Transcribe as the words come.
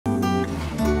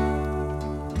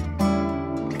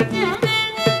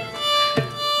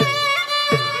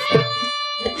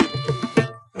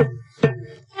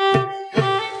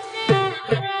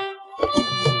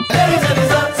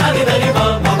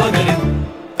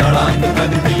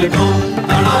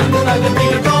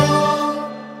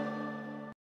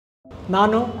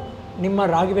ನಾನು ನಿಮ್ಮ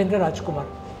ರಾಘವೇಂದ್ರ ರಾಜ್ಕುಮಾರ್.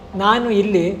 ನಾನು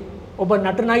ಇಲ್ಲಿ ಒಬ್ಬ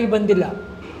ನಟನಾಗಿ ಬಂದಿಲ್ಲ,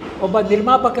 ಒಬ್ಬ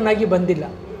ನಿರ್ಮಾಪಕನಾಗಿ ಬಂದಿಲ್ಲ,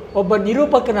 ಒಬ್ಬ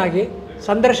ನಿರೂಪಕನಾಗಿ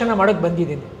ಸಂದರ್ಶನ ಮಾಡೋಕ್ಕೆ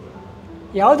ಬಂದಿದ್ದೀನಿ.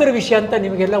 ಯಾವುದರ ವಿಷಯ ಅಂತ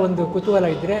ನಿಮಗೆಲ್ಲ ಒಂದು ಕುತೂಹಲ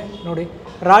ಇದ್ದರೆ ನೋಡಿ,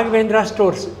 ರಾಘವೇಂದ್ರ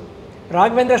ಸ್ಟೋರ್ಸ್.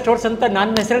 ರಾಘವೇಂದ್ರ ಸ್ಟೋರ್ಸ್ ಅಂತ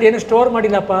ನನ್ನ ಹೆಸರಲ್ಲಿ ಏನು ಸ್ಟೋರ್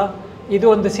ಮಾಡಿಲ್ಲಪ್ಪ. ಇದು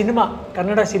ಒಂದು ಸಿನಿಮಾ,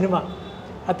 ಕನ್ನಡ ಸಿನಿಮಾ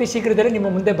ಅತಿ ಶೀಘ್ರದಲ್ಲೇ ನಿಮ್ಮ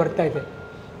ಮುಂದೆ ಬರ್ತಾ ಇದೆ.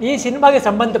 ಈ ಸಿನಿಮಾಗೆ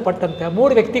ಸಂಬಂಧಪಟ್ಟಂತೆ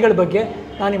 3 ವ್ಯಕ್ತಿಗಳ ಬಗ್ಗೆ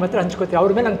ನಾನು ನಿಮ್ಮ ಹತ್ರ ಹಂಚ್ಕೋತೀನಿ.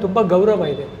 ಅವ್ರ ಮೇಲೆ ನಂಗೆ ತುಂಬ ಗೌರವ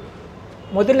ಇದೆ.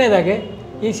 ಮೊದಲನೇದಾಗಿ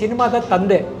ಈ ಸಿನಿಮಾದ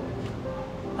ತಂದೆ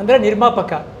ಅಂದರೆ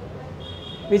ನಿರ್ಮಾಪಕ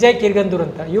ವಿಜಯ್ ಕಿರ್ಗಂದೂರ್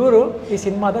ಅಂತ. ಇವರು ಈ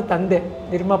ಸಿನಿಮಾದ ತಂದೆ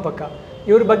ನಿರ್ಮಾಪಕ.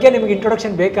 ಇವ್ರ ಬಗ್ಗೆ ನಿಮಗೆ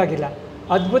ಇಂಟ್ರೊಡಕ್ಷನ್ ಬೇಕಾಗಿಲ್ಲ.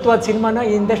 ಅದ್ಭುತವಾದ ಸಿನಿಮಾನ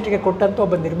ಈ ಇಂಡಸ್ಟ್ರಿಗೆ ಕೊಟ್ಟಂಥ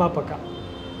ಒಬ್ಬ ನಿರ್ಮಾಪಕ.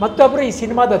 ಮತ್ತೊಬ್ಬರು ಈ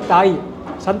ಸಿನಿಮಾದ ತಾಯಿ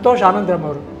ಸಂತೋಷ್ ಆನಂದ್ರಮ್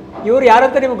ಅವರು. ಇವರು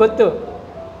ಯಾರಂತ ನಿಮಗೆ ಗೊತ್ತು?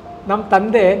 ನಮ್ಮ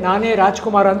ತಂದೆ ನಾನೇ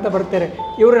ರಾಜ್ಕುಮಾರ್ ಅಂತ ಬರ್ತಾರೆ,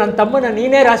 ಇವರು ನನ್ನ ತಮ್ಮನ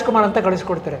ನೀನೇ ರಾಜ್ಕುಮಾರ್ ಅಂತ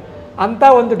ಕಳಿಸ್ಕೊಡ್ತಾರೆ. ಅಂಥ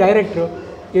ಒಂದು ಡೈರೆಕ್ಟ್ರು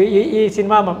ಈ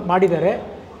ಸಿನಿಮಾ ಮಾಡಿದ್ದಾರೆ.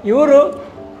 ಇವರು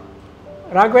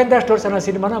ರಾಘವೇಂದ್ರ ಸ್ಟೋರ್ಸ್ ಅನ್ನೋ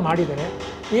ಸಿನಿಮಾನ ಮಾಡಿದ್ದಾರೆ.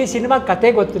 ಈ ಸಿನಿಮಾ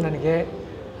ಕತೆ ಗೊತ್ತು ನನಗೆ,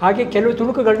 ಹಾಗೆ ಕೆಲವು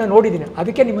ತುಣುಕುಗಳನ್ನ ನೋಡಿದ್ದೀನಿ.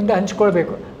 ಅದಕ್ಕೆ ನಿಮ್ಮ ಮುಂದೆ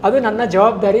ಹಂಚ್ಕೊಳ್ಬೇಕು. ಅದು ನನ್ನ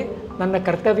ಜವಾಬ್ದಾರಿ, ನನ್ನ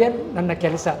ಕರ್ತವ್ಯ, ನನ್ನ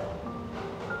ಕೆಲಸ.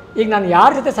 ಈಗ ನಾನು ಯಾರ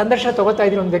ಜೊತೆ ಸಂದರ್ಶನ ತೊಗೋತಾ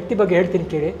ಇದ್ದೀನಿ ಒಂದು ವ್ಯಕ್ತಿ ಬಗ್ಗೆ ಹೇಳ್ತೀನಿ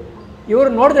ಕೇಳಿ. ಇವರು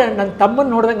ನೋಡಿದ್ರೆ ನನ್ನ ತಮ್ಮನ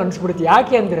ನೋಡ್ದಂಗೆ ಅನಿಸ್ಬಿಡುತ್ತೆ.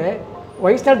 ಯಾಕೆ ಅಂದರೆ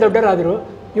ವಯಸ್ಸಿನಲ್ಲಿ ದೊಡ್ಡರಾದರು.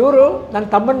 ಇವರು ನನ್ನ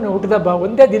ತಮ್ಮನ ಹುಟ್ಟಿದಬ್ಬ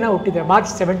ಒಂದೇ ದಿನ ಹುಟ್ಟಿದೆ, ಮಾರ್ಚ್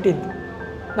 17.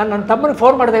 ನಾನು ನನ್ನ ತಮ್ಮನಿಗೆ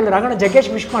ಫೋನ್ ಮಾಡಿದೆ, ಇಲ್ಲ ರಾಗಣ್ಣ ಜಗ್ಗೇಶ್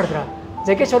ವಿಶ್ ಮಾಡಿದ್ರಾ,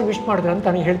 ಜಗ್ಗೇಶ್ ಅವ್ರು ವಿಶ್ ಮಾಡಿದ್ರೆ ಅಂತ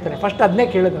ನನಗೆ ಹೇಳ್ತಾರೆ. ಫಸ್ಟ್ ಅದನ್ನೇ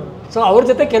ಕೇಳಿದವರು. ಸೊ ಅವ್ರ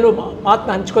ಜೊತೆ ಕೆಲವು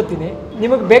ಮಾತನ್ನ ಹಂಚ್ಕೋತೀನಿ.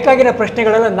 ನಿಮಗೆ ಬೇಕಾಗಿರೋ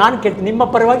ಪ್ರಶ್ನೆಗಳೆಲ್ಲ ನಾನು ಕೇಳ್ತೀನಿ, ನಿಮ್ಮ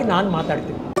ಪರವಾಗಿ ನಾನು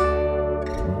ಮಾತಾಡ್ತೀನಿ.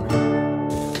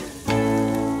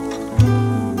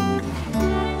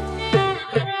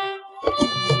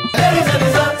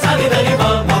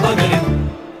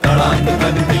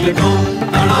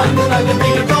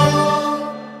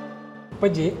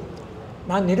 ಅಪ್ಪಾಜಿ,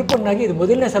 ನಾನು ನಿರೂಪಣೆಯಾಗಿ ಇದು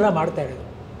ಮೊದಲನೇ ಸಲ ಮಾಡ್ತಾ ಇರೋದು.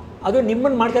 ಅದು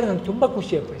ನಿಮ್ಮನ್ನು ಮಾಡ್ತಾ ಇರೋದು ನನಗೆ ತುಂಬ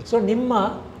ಖುಷಿ ಅಪ್ಪಾಜಿ. ಸೊ ನಿಮ್ಮ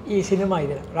ಈ ಸಿನಿಮಾ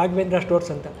ಇದೆ ರಾಘವೇಂದ್ರ ಸ್ಟೋರ್ಸ್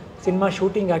ಅಂತ, ಸಿನಿಮಾ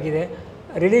ಶೂಟಿಂಗ್ ಆಗಿದೆ,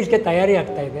 ರಿಲೀಸ್ಗೆ ತಯಾರಿ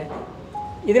ಆಗ್ತಾಯಿದೆ.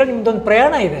 ಇದರಲ್ಲಿ ನಿಮ್ಮದೊಂದು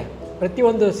ಪ್ರಯಾಣ ಇದೆ.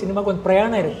 ಪ್ರತಿಯೊಂದು ಸಿನಿಮಾಗೊಂದು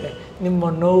ಪ್ರಯಾಣ ಇರುತ್ತೆ. ನಿಮ್ಮ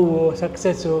ನೋವು,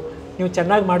 ಸಕ್ಸಸ್ಸು, ನೀವು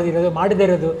ಚೆನ್ನಾಗಿ ಮಾಡದೇ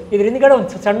ಇರೋದು, ಇದ್ರ ಹಿಂದ್ಗಡೆ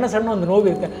ಒಂದು ಸಣ್ಣ ಒಂದು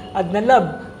ನೋವಿರುತ್ತೆ. ಅದನ್ನೆಲ್ಲ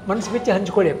ಮನಸ್ಸು ಬಿಚ್ಚಿ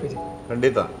ಹಂಚ್ಕೊಳ್ಳಿ ಅಪ್ಪಾಜಿ.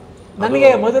 ಖಂಡಿತ.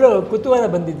 ನನಗೆ ಮೊದಲು ಕುತೂಹಲ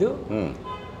ಬಂದಿದ್ದು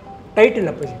ಟೈಟಲ್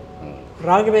ಅಪ್ಪಾಜಿ,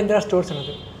 ರಾಘವೇಂದ್ರ ಸ್ಟೋರ್ಸ್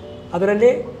ಅನ್ನೋದು. ಅದರಲ್ಲಿ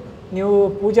ನೀವು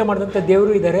ಪೂಜೆ ಮಾಡಿದಂಥ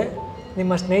ದೇವರು ಇದ್ದಾರೆ,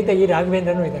 ನಿಮ್ಮ ಸ್ನೇಹಿತ ಈ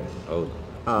ರಾಘವೇಂದ್ರನೂ ಇದ್ದಾರೆ. ಹೌದು.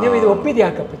 ನೀವು ಇದು ಒಪ್ಪಿದ್ದು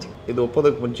ಯಾಕಪ್ಪಾಜಿ? ಇದು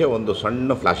ಒಪ್ಪೋದಕ್ಕೆ ಮುಂಚೆ ಒಂದು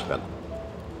ಸಣ್ಣ ಫ್ಲ್ಯಾಶ್ ಬ್ಯಾಕ್.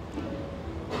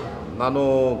 ನಾನು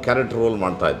ಕ್ಯಾರೆಕ್ಟರ್ ರೋಲ್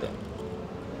ಮಾಡ್ತಾಯಿದ್ದೆ,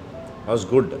 ವಾಸ್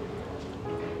ಗುಡ್.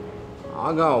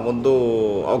 ಆಗ ಒಂದು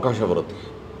ಅವಕಾಶ ಬರುತ್ತೆ,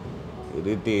 ಈ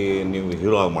ರೀತಿ ನೀವು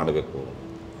ಹೀರೋ ಆಗಿ ಮಾಡಬೇಕು.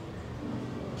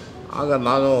 ಆಗ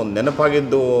ನಾನು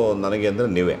ನೆನಪಾಗಿದ್ದು ನನಗೆ ಅಂದರೆ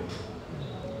ನೀವೇ.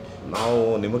 ನಾವು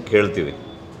ನಿಮಗೆ ಕೇಳ್ತೀವಿ,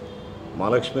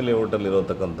 ಮಹಾಲಕ್ಷ್ಮಿ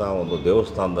ಲೇಔಟಲ್ಲಿರತಕ್ಕಂಥ ಒಂದು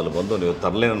ದೇವಸ್ಥಾನದಲ್ಲಿ ಬಂದು ನೀವು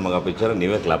ತರಲೆ ನನ್ನ ಮಗ ಪಿಕ್ಚರ್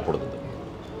ನೀವೇ ಕ್ಲಾಪ್ ಕೊಡ್ತಿದ್ದು.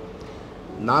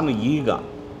 ನಾನು ಈಗ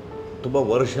ತುಂಬ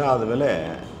ವರ್ಷ ಆದಮೇಲೆ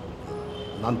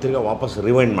ನಾನು ತಿರ್ಗಿ ವಾಪಸ್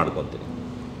ರಿವೈಂಡ್ ಮಾಡ್ಕೊತೀನಿ.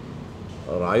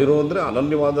 ರಾಯರು ಅಂದರೆ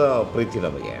ಅನನ್ಯವಾದ ಪ್ರೀತಿ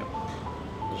ನಮಗೆ.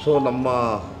 ಸೊ ನಮ್ಮ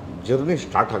ಜರ್ನಿ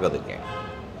ಸ್ಟಾರ್ಟ್ ಆಗೋದಕ್ಕೆ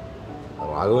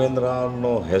ರಾಘವೇಂದ್ರ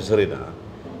ಅನ್ನೋ ಹೆಸರಿನ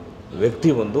ವ್ಯಕ್ತಿ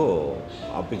ಒಂದು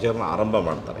ಆ ಪಿಕ್ಚರ್ನ ಆರಂಭ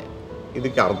ಮಾಡ್ತಾರೆ.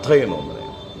 ಇದಕ್ಕೆ ಅರ್ಥ ಏನು ಅಂದರೆ,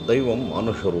 ದೈವಂ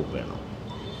ಮಾನುಷ ರೂಪೇಣ.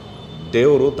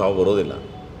 ದೇವರು ತಾವು ಬರೋದಿಲ್ಲ,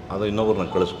 ಅದು ಇನ್ನೊಬ್ಬರನ್ನ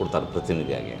ಕಳಿಸ್ಕೊಡ್ತಾರೆ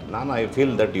ಪ್ರತಿನಿಧಿಯಾಗಿ. ನಾನು I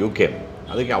feel that you came.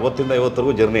 ಅದಕ್ಕೆ ಅವತ್ತಿಂದ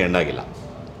ಇವತ್ತರೆಗೂ ಜರ್ನಿ ಎಂಡ್ ಆಗಿಲ್ಲ.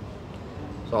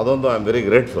 ಸೊ ಅದೊಂದು ಐ ಆಮ್ ವೆರಿ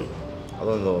ಗ್ರೇಟ್ಫುಲ್.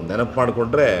 ಅದೊಂದು ನೆನಪು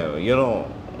ಮಾಡಿಕೊಂಡ್ರೆ ಏನೋ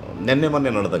ನೆನ್ನೆ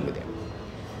ಮೊನ್ನೆ ನಡೆದಂಗಿದೆ.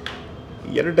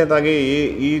 ಎರಡನೇದಾಗಿ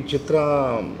ಈ ಚಿತ್ರ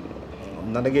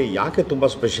ನನಗೆ ಯಾಕೆ ತುಂಬ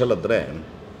ಸ್ಪೆಷಲ್ ಅಂದರೆ,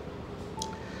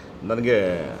 ನನಗೆ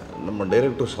ನಮ್ಮ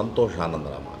ಡೈರೆಕ್ಟ್ರು ಸಂತೋಷ್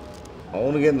ಆನಂದ್ರಾಮ್,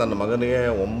 ಅವನಿಗೆ ನನ್ನ ಮಗನಿಗೆ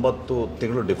 9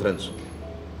 ತಿಂಗಳು ಡಿಫ್ರೆನ್ಸು.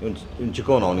 ಇವನು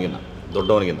ಚಿಕ್ಕವನು ಅವನಿಗಿನ್ನ,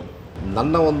 ದೊಡ್ಡವನಿಗಿನ್ನ.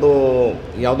 ನನ್ನ ಒಂದು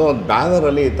ಯಾವುದೋ ಒಂದು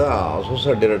ಬ್ಯಾನರಲ್ಲಿ ಈತ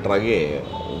ಅಸೋಸಿಯೇಟ್ ಡೈರೆಕ್ಟ್ರಾಗಿ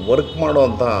ವರ್ಕ್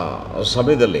ಮಾಡೋವಂಥ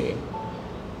ಸಮಯದಲ್ಲಿ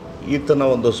ಈತನ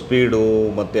ಒಂದು ಸ್ಪೀಡು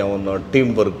ಮತ್ತು ಅವನ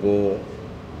ಟೀಮ್ ವರ್ಕು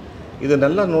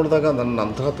ಇದನ್ನೆಲ್ಲ ನೋಡಿದಾಗ ನನ್ನ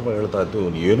ಅಂತರಾತ್ಮ ಹೇಳ್ತಾ ಇತ್ತು,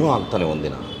 ಇವನು ಏನೋ ಆಗ್ತಾನೆ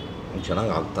ಒಂದಿನ, ಅವ್ನು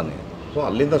ಚೆನ್ನಾಗಿ ಆಗ್ತಾನೆ. ಸೊ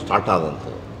ಅಲ್ಲಿಂದ ಸ್ಟಾರ್ಟ್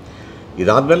ಆದಂಥದ್ದು.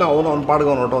 ಇದಾದಮೇಲೆ ಅವನ ಪಾಡಿಗೆ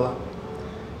ಅವನು ಹೊರಟೋದ,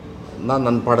 ನಾನು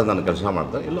ನನ್ನ ಪಾಡಿಗೆ ನಾನು ಕೆಲಸ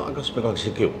ಮಾಡ್ತಾನೆ. ಎಲ್ಲೋ ಆಕಸ್ಮಿಕವಾಗಿ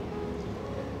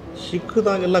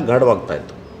ಸಿಕ್ಕಿದಾಗೆಲ್ಲ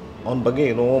ಗಾಢವಾಗ್ತಾಯಿತ್ತು. ಅವನ ಬಗ್ಗೆ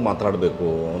ಏನೋ ಮಾತಾಡಬೇಕು,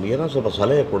 ಏನೋ ಸ್ವಲ್ಪ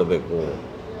ಸಲಹೆ ಕೊಡಬೇಕು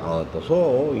ಅಂತ. ಸೊ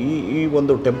ಈ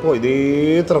ಒಂದು ಟೆಂಪೋ ಇದೇ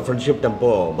ಥರ ಫ್ರೆಂಡ್ಶಿಪ್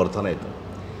ಟೆಂಪೋ ಬರ್ತಾನೆ ಇತ್ತು.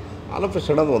 ಆಲ್ ಆಫ್ ಎ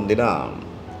ಸಡನ್ ಒಂದಿನ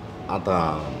ಆತ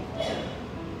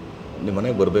ನಿಮ್ಮ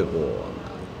ಮನೆಗೆ ಬರಬೇಕು,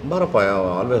 ಬಾರಪ್ಪ,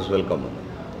 ಆಲ್ವೇಸ್ ವೆಲ್ಕಮ್.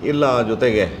 ಇಲ್ಲ,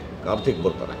 ಜೊತೆಗೆ ಕಾರ್ತಿಕ್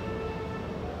ಬರ್ತಾರೆ.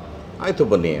 ಆಯಿತು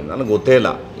ಬನ್ನಿ. ನನಗೆ ಗೊತ್ತೇ ಇಲ್ಲ,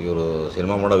 ಇವರು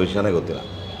ಸಿನಿಮಾ ಮಾಡೋ ವಿಷಯನೇ ಗೊತ್ತಿಲ್ಲ.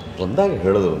 ಬಂದಾಗ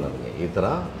ಹೇಳಿದ್ರು ನನಗೆ, ಈ ಥರ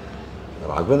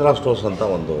ರಾಘವೇಂದ್ರ ಸ್ಟೋರ್ಸ್ ಅಂತ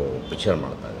ಒಂದು ಪಿಕ್ಚರ್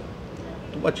ಮಾಡ್ತಾಯಿದ್ದೆ,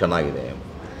 ತುಂಬ ಚೆನ್ನಾಗಿದೆ,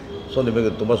 ಸೊ ನಿಮಗೆ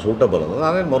ತುಂಬ ಸೂಟಬಲ್ ಅಂದರೆ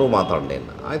ನಾನೇನು ಮಾತಾಡಲೇ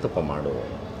ಇಲ್ಲ. ಆಯ್ತಪ್ಪ ಮಾಡು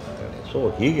ಅಂತೇಳಿ. ಸೊ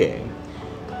ಹೀಗೆ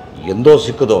ಎಂದೋ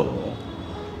ಸಿಕ್ಕದವನು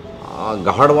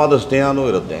ಗಾಢವಾದ ಸ್ನೇಹನೂ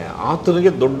ಇರುತ್ತೆ.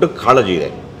 ಆತನಿಗೆ ದೊಡ್ಡ ಕಾಳಜಿ ಇದೆ.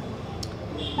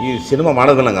 ಈ ಸಿನಿಮಾ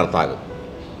ಮಾಡೋದ್ರೆ ನಂಗೆ ಅರ್ಥ ಆಗುತ್ತೆ.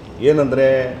 ಏನಂದರೆ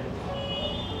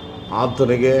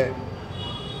ಆತನಿಗೆ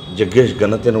ಜಗ್ಗೇಶ್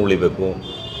ಘನತೆನೂ ಉಳಿಬೇಕು,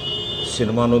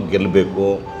 ಸಿನಿಮಾನೂ ಗೆಲ್ಲಬೇಕು,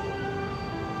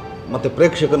 ಮತ್ತು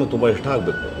ಪ್ರೇಕ್ಷಕನು ತುಂಬ ಇಷ್ಟ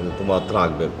ಆಗಬೇಕು, ಇದು ತುಂಬ ಹತ್ರ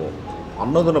ಆಗಬೇಕು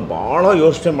ಅನ್ನೋದನ್ನು ಭಾಳ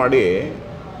ಯೋಚನೆ ಮಾಡಿ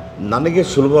ನನಗೆ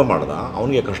ಸುಲಭ ಮಾಡ್ದ,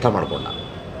 ಅವನಿಗೆ ಕಷ್ಟ ಮಾಡಿಕೊಂಡ.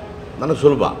 ನನಗೆ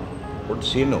ಸುಲಭ ಒಟ್ಟು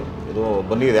ಸೀನು ಇದು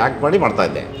ಬನ್ನಿ ಇದು ಆ್ಯಕ್ಟ್ ಮಾಡಿ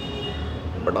ಮಾಡ್ತಾಯಿದ್ದೆ.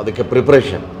 ಬಟ್ ಅದಕ್ಕೆ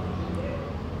ಪ್ರಿಪ್ರೇಷನ್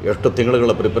ಎಷ್ಟು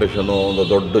ತಿಂಗಳುಗಳ ಪ್ರಿಪ್ರೇಷನು, ಒಂದು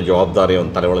ದೊಡ್ಡ ಜವಾಬ್ದಾರಿ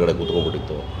ಒಂದು ತಲೆ ಒಳಗಡೆ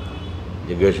ಕೂತ್ಕೊಬಿಟ್ಟಿತ್ತು.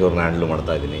 ಜಗ್ಗೇಶ್ ಅವ್ರನ್ನ ಹ್ಯಾಂಡ್ಲ್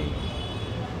ಮಾಡ್ತಾಯಿದ್ದೀನಿ.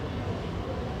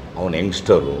 ಅವನು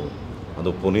ಯಂಗ್ಸ್ಟರು, ಅದು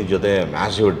ಪುನೀತ್ ಜೊತೆ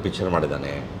ಮ್ಯಾಸಿವ್ ಹಿಟ್ ಪಿಕ್ಚರ್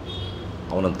ಮಾಡಿದ್ದಾನೆ.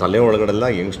 ಅವನ ತಲೆ ಒಳಗಡೆಲ್ಲ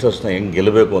ಯಂಗ್ಸ್ಟರ್ಸ್ನ ಹೆಂಗೆ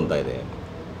ಗೆಲ್ಲಬೇಕು ಅಂತ ಇದೆ.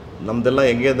 ನಮ್ಮದೆಲ್ಲ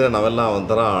ಹೆಂಗೆ ಅಂದರೆ ನಾವೆಲ್ಲ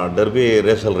ಒಂಥರ ಡರ್ಬಿ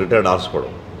ರೇಸಲ್ಲಿ ರಿಟೈರ್ಡ್ ಹಾರ್ಸ್ಗಳು.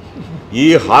 ಈ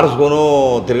ಹಾರ್ಸ್ಗೂ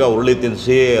ತಿರ್ಗಾ ಉರುಳಿ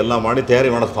ತಿನ್ನಿಸಿ ಎಲ್ಲ ಮಾಡಿ ತಯಾರಿ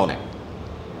ಮಾಡಿಸ್ತಾವನೆ.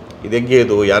 ಇದು ಹೆಂಗೆ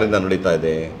ಇದು ಯಾರಿಂದ ನಡೀತಾ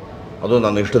ಇದೆ, ಅದು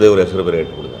ನನ್ನ ಇಷ್ಟ ದೇವ್ರ ಹೆಸರು ಬೇರೆ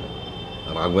ಇಟ್ಬಿಟ್ಟಿದ್ದಾನೆ,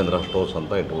 ರಾಘವೇಂದ್ರ ಸ್ಟೋರ್ಸ್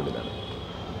ಅಂತ ಇಟ್ಬಿಟ್ಟಿದ್ದಾನೆ.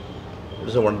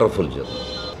 It's A wonderful journey.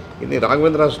 ಇನ್ನು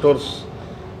ರಾಘವೇಂದ್ರ ಸ್ಟೋರ್ಸ್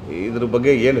ಇದ್ರ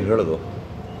ಬಗ್ಗೆ ಏನು ಹೇಳೋದು,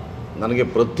 ನನಗೆ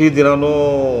ಪ್ರತಿದಿನವೂ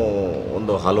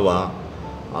ಒಂದು ಹಲ್ವಾ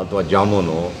ಅಥವಾ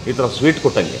ಜಾಮೂನು ಈ ಥರ ಸ್ವೀಟ್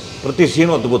ಕೊಟ್ಟಂಗೆ ಪ್ರತಿ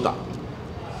ಸೀನು ಅದ್ಭುತ.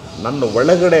 ನನ್ನ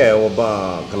ಒಳಗಡೆ ಒಬ್ಬ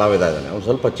ಕಲಾವಿದ ಇದ್ದಾನೆ, ಅವನು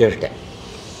ಸ್ವಲ್ಪ ಚೇಷ್ಟೆ,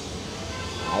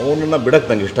 ಅವನನ್ನು ಬಿಡೋಕ್ಕೆ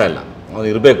ನಂಗೆ ಇಷ್ಟ ಇಲ್ಲ. ಅವನು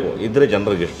ಇರಬೇಕು, ಇದ್ದರೆ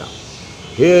ಜನರಿಗೆ ಇಷ್ಟ.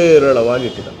 ಹೇರಳವಾಗಿ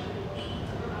ಇಟ್ಟಿದ್ದಾನೆ,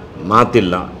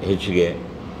 ಮಾತಿಲ್ಲ ಹೆಚ್ಚಿಗೆ,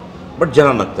 ಬಟ್ ಜನ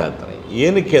ನಗ್ತಾ ಇರ್ತಾರೆ.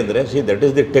 ಏನಕ್ಕೆ ಅಂದರೆ that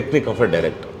is the technique of A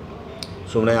director.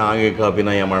 ಸುಮ್ಮನೆ ಆಗಿಕ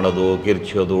ಅಭಿನಯ ಮಾಡೋದು,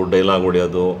 ಕಿರ್ಚೋದು, ಡೈಲಾಗ್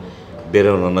ಹೊಡೆಯೋದು,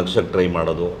 ಬೇರೆಯವ್ರನ್ನ ನಗ್ಸಕ್ಕೆ ಟ್ರೈ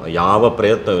ಮಾಡೋದು ಯಾವ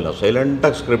ಪ್ರಯತ್ನವಿಲ್ಲ.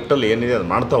 ಸೈಲೆಂಟಾಗಿ ಸ್ಕ್ರಿಪ್ಟಲ್ಲಿ ಏನಿದೆ ಅದು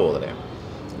ಮಾಡ್ತಾ ಹೋದರೆ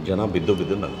ಜನ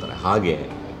ಬಿದ್ದು ನಗ್ತಾರೆ. ಹಾಗೆ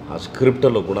ಆ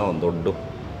ಸ್ಕ್ರಿಪ್ಟಲ್ಲೂ ಕೂಡ ಒಂದು ದೊಡ್ಡ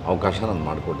ಅವಕಾಶ ನಾನು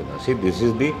ಮಾಡಿಕೊಟ್ಟಿದ್ದೆ. This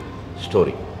is the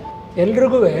story.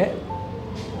 ಎಲ್ರಿಗೂ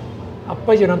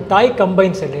ಅಪ್ಪಾಜಿ ನಮ್ಮ ತಾಯಿ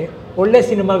ಕಂಬೈನ್ಸಲ್ಲಿ ಒಳ್ಳೆ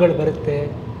ಸಿನಿಮಾಗಳು ಬರುತ್ತೆ,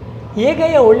 ಹೇಗೆ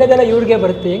ಒಳ್ಳೆದೆಲ್ಲ ಇವ್ರಿಗೆ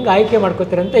ಬರುತ್ತೆ, ಹೆಂಗೆ ಆಯ್ಕೆ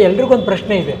ಮಾಡ್ಕೋತಾರೆ ಅಂತ ಎಲ್ರಿಗೊಂದು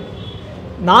ಪ್ರಶ್ನೆ ಇದೆ.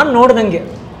 ನಾನು ನೋಡ್ದಂಗೆ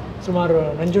ಸುಮಾರು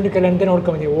ನಂಜುಂಡಿ ಕಲ್ಯಾಣತೆ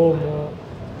ನೋಡ್ಕೊಂಬಂದಿದ್ದೆ, ಓಮು,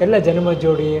 ಎಲ್ಲ ಜನ್ಮ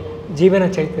ಜೋಡಿ, ಜೀವನ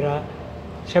ಚೈತ್ರ,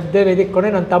 ಶಬ್ದವೇದಿ, ಕೊನೆ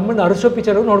ನನ್ನ ತಮ್ಮನ ಅರಸು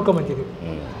ಪಿಕ್ಚರು ನೋಡ್ಕೊಂಬಂತಿದ್ವಿ.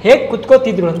 ಹೇಗೆ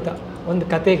ಕುತ್ಕೋತಿದ್ರು ಅಂತ ಒಂದು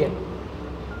ಕತೆಗೆ.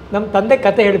 ನಮ್ಮ ತಂದೆ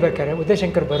ಕತೆ ಹೇಳ್ಬೇಕಾರೆ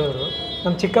ಉದಯಶಂಕರ್ ಬರೋರು,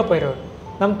 ನಮ್ಮ ಚಿಕ್ಕಪ್ಪ ಇರೋರು,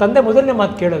 ನಮ್ಮ ತಂದೆ ಮೊದಲನೇ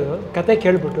ಮಾತು ಕೇಳೋದು, ಕತೆ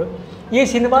ಕೇಳಿಬಿಟ್ಟು ಈ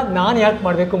ಸಿನಿಮಾ ನಾನು ಯಾಕೆ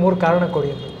ಮಾಡಬೇಕು 3 ಕಾರಣ ಕೊಡಿ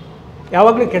ಅಂತ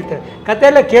ಯಾವಾಗಲೂ ಕೇಳ್ತಾರೆ. ಕತೆ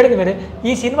ಎಲ್ಲ ಕೇಳಿದ ಮೇಲೆ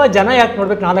ಈ ಸಿನಿಮಾ ಜನ ಯಾಕೆ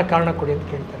ನೋಡ್ಬೇಕು 4 ಕಾರಣ ಕೊಡಿ ಅಂತ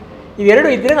ಕೇಳ್ತಾರೆ. ಇವೆರಡು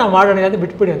ಇದ್ದರೆ ನಾವು ಮಾಡೋಣ, ಅದು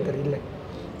ಬಿಟ್ಬಿಡಿ ಅಂತಾರೆ. ಇಲ್ಲೇ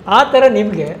ಆ ಥರ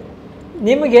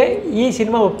ನಿಮಗೆ ಈ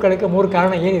ಸಿನಿಮಾ ಒಪ್ಕೊಳ್ಳೋಕ್ಕೆ 3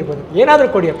 ಕಾರಣ ಏನಿರ್ಬೋದು, ಏನಾದರೂ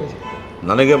ಕೊಡಿ ಅಪ್ಪಾಜಿ.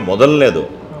 ನನಗೆ ಮೊದಲನೇದು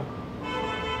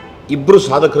ಇಬ್ಬರು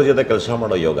ಸಾಧಕರ ಜೊತೆ ಕೆಲಸ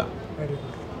ಮಾಡೋ ಯೋಗ.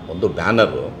 ಒಂದು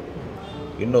ಬ್ಯಾನರು,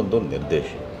 ಇನ್ನೊಂದು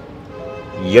ನಿರ್ದೇಶಕ.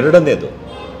 ಎರಡನೇದು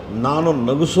ನಾನು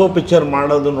ನಗಿಸೋ ಪಿಕ್ಚರ್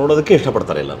ನೋಡೋದಕ್ಕೆ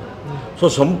ಇಷ್ಟಪಡ್ತಾರೆ ಎಲ್ಲರೂ. ಸೊ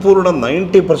ಸಂಪೂರ್ಣ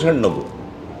 90% ನಗು,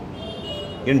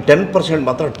 ಇನ್ನು 10%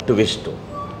 ಮಾತ್ರ ಟ್ವಿಸ್ಟು.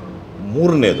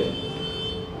 ಮೂರನೇದು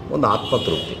ಒಂದು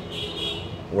ಆತ್ಮತೃಪ್ತಿ,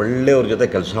 ಒಳ್ಳೆಯವ್ರ ಜೊತೆ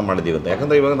ಕೆಲಸ ಮಾಡಿದ್ದೀವಿ ಅಂತ.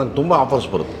 ಯಾಕಂದರೆ ಇವಾಗ ನಂಗೆ ತುಂಬ ಆಫರ್ಸ್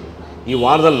ಬರುತ್ತೆ. ಈ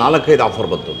ವಾರದಲ್ಲಿ 4-5 ಆಫರ್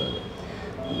ಬಂತು ನನಗೆ.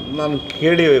 ನಾನು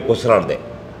ಕೇಳಿ ಕೊಸರಾಡಿದೆ.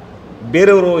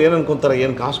 ಬೇರೆಯವರು ಏನು ಅನ್ಕೊತಾರೆ,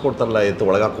 ಏನು ಕಾಸು ಕೊಡ್ತಾರಲ್ಲ, ಎತ್ತು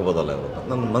ಒಳಗಾಕೋಬೋದಲ್ಲ ಅಂತ.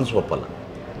 ನನ್ನ ಮನಸ್ಸು ಒಪ್ಪಲ್ಲ.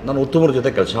 ನಾನು ಉತ್ತಮರ ಜೊತೆ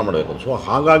ಕೆಲಸ ಮಾಡಬೇಕು. ಸೊ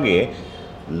ಹಾಗಾಗಿ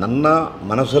ನನ್ನ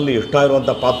ಮನಸ್ಸಲ್ಲಿ ಇಷ್ಟ ಇರುವಂಥ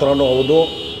ಪಾತ್ರನೂ ಹೌದು,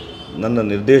 ನನ್ನ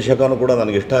ನಿರ್ದೇಶಕನೂ ಕೂಡ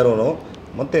ನನಗೆ ಇಷ್ಟ ಇರೋನು,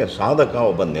 ಮತ್ತು ಸಾಧಕ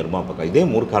ಒಬ್ಬ ನಿರ್ಮಾಪಕ. ಇದೇ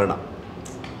 3 ಕಾರಣ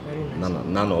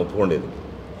ನಾನು ಒಪ್ಕೊಂಡಿದ್ದೀನಿ.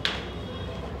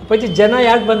 ಅಪ್ಪಾಜಿ ಜನ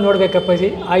ಯಾಕೆ ಬಂದು ನೋಡ್ಬೇಕಪ್ಪಾಜಿ?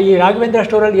 ಈ ರಾಘವೇಂದ್ರ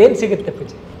ಸ್ಟೋರಲ್ಲಿ ಏನು ಸಿಗುತ್ತೆ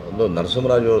ಅಪ್ಪಾಜಿ? ಒಂದು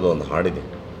ನರಸಿಂಹರಾಜ್ ಅವ್ರದ್ದು ಒಂದು ಹಾಡಿದೆ,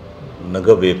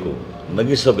 ನಗಬೇಕು,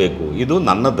 ನಗಿಸಬೇಕು, ಇದು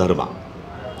ನನ್ನ ಧರ್ಮ.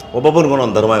 ಒಬ್ಬೊಬ್ಬರಿಗೂ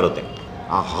ಒಂದು ಧರ್ಮ ಇರುತ್ತೆ.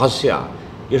 ಆ ಹಾಸ್ಯ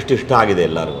ಎಷ್ಟು ಇಷ್ಟ ಆಗಿದೆ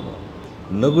ಎಲ್ಲರಿಗೂ.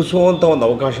 ನಗಿಸುವಂಥ ಒಂದು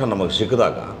ಅವಕಾಶ ನಮಗೆ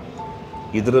ಸಿಕ್ಕಿದಾಗ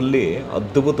ಇದರಲ್ಲಿ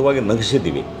ಅದ್ಭುತವಾಗಿ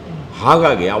ನಗಿಸಿದ್ದೀವಿ.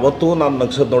 ಹಾಗಾಗಿ ಅವತ್ತೂ ನಾನು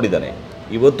ನಗಿಸೋದು ನೋಡಿದ್ದಾನೆ,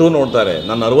 ಇವತ್ತೂ ನೋಡ್ತಾರೆ,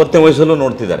 ನನ್ನ 60ನೇ ವಯಸ್ಸಲ್ಲೂ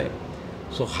ನೋಡ್ತಿದ್ದಾರೆ.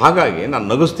 ಸೊ ಹಾಗಾಗಿ ನಾನು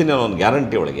ನಗಿಸ್ತೀನಿ ಅನ್ನೋ ಒಂದು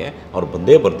ಗ್ಯಾರಂಟಿ ಒಳಗೆ ಅವ್ರು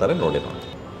ಬಂದೇ ಬರ್ತಾರೆ. ನೋಡಿ ನಾವು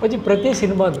ಅಪ್ಪಾಜಿ ಪ್ರತಿ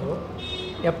ಸಿನಿಮಾದು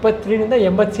 70ರಿಂದ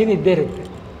 80 ಸೀನ್ ಇದ್ದೇ ಇರುತ್ತೆ.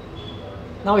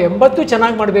 ನಾವು 80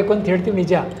 ಚೆನ್ನಾಗಿ ಮಾಡಬೇಕು ಅಂತ ಹೇಳ್ತೀವಿ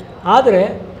ನಿಜ. ಆದರೆ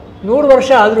 100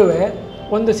 ವರ್ಷ ಆದರೂ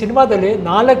ಒಂದು ಸಿನಿಮಾದಲ್ಲಿ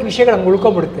 4 ವಿಷಯಗಳು ಹಂಗೆ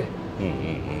ಉಳ್ಕೊಂಬಿಡುತ್ತೆ.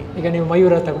 ಈಗ ನೀವು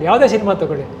ಮಯೂರ ತಗೊಳ್ಳಿ, ಯಾವುದೇ ಸಿನಿಮಾ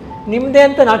ತಗೊಳ್ಳಿ, ನಿಮ್ಮದೇ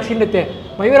ಅಂತ 4 ಸೀನ್ ಇರುತ್ತೆ.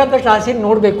 ಮಯೂರ ಅಂತ ಆ ಸೀನ್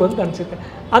ನೋಡಬೇಕು ಅಂತ ಅನಿಸುತ್ತೆ.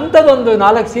 ಅಂಥದ್ದೊಂದು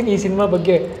 4 ಸೀನ್ ಈ ಸಿನಿಮಾ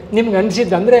ಬಗ್ಗೆ ನಿಮ್ಗೆ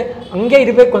ಅನಿಸಿದ್ದು, ಅಂದರೆ ಹಂಗೆ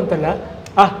ಇರಬೇಕು ಅಂತಲ್ಲ,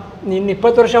 ನಿನ್ನ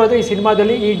 20 ವರ್ಷ ಆದರೂ ಈ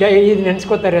ಸಿನಿಮಾದಲ್ಲಿ ಇದು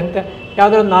ನೆನೆಸ್ಕೋತಾರೆ ಅಂತ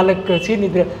ಯಾವುದೋ 4 ಸೀನ್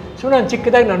ಇದ್ದರೆ ಸುಮ್ಮನೆ ನಾನು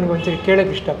ಚಿಕ್ಕದಾಗಿ ನನಗೆ ಒಂದ್ಸರಿ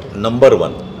ಕೇಳೋಕ್ಕೆ ಇಷ್ಟಪಡ್ತೀನಿ. ನಂಬರ್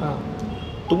 1,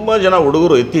 ತುಂಬ ಜನ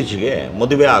ಹುಡುಗರು ಇತ್ತೀಚೆಗೆ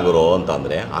ಮದುವೆ ಆಗೋರು ಅಂತ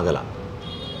ಅಂದರೆ ಆಗಲ್ಲ.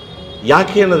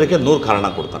 ಯಾಕೆ ಅನ್ನೋದಕ್ಕೆ 100 ಕಾರಣ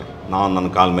ಕೊಡ್ತಾರೆ. ನಾನು ನನ್ನ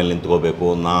ಕಾಲ ಮೇಲೆ ನಿಂತ್ಕೋಬೇಕು,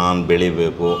 ನಾನು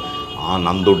ಬೆಳಿಬೇಕು,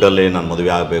 ನನ್ನ ದುಡ್ಡಲ್ಲೇ ನಾನು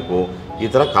ಮದುವೆ ಆಗಬೇಕು, ಈ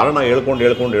ಥರ ಕಾರಣ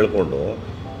ಹೇಳ್ಕೊಂಡು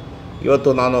ಇವತ್ತು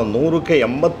ನಾನು 100ಕ್ಕೆ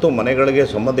 80 ಮನೆಗಳಿಗೆ,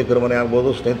 ಸಂಬಂಧಿಕರ ಮನೆ ಆಗ್ಬೋದು,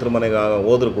 ಸ್ನೇಹಿತರ ಮನೆಗೆ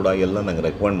ಹೋದರೂ ಕೂಡ ಎಲ್ಲ ನನಗೆ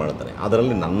ರೆಕಮೆಂಡ್ ಮಾಡ್ತಾರೆ.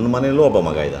 ಅದರಲ್ಲಿ ನನ್ನ ಮನೆಯಲ್ಲೂ ಒಬ್ಬ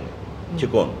ಮಗ ಇದ್ದಾನೆ,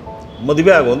 ಚಿಕ್ಕವನು.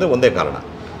 ಮದುವೆ ಆಗುವಂತೆ ಒಂದೇ ಕಾರಣ,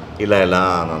 ಇಲ್ಲ ಇಲ್ಲ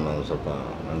ನಾನು ಸ್ವಲ್ಪ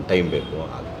ನನ್ನ ಟೈಮ್ ಬೇಕು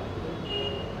ಹಾಗೆ.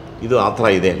 ಇದು ಆ ಥರ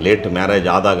ಇದೆ. ಲೇಟ್ ಮ್ಯಾರೇಜ್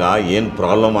ಆದಾಗ ಏನು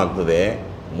ಪ್ರಾಬ್ಲಮ್ ಆಗ್ತದೆ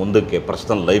ಮುಂದಕ್ಕೆ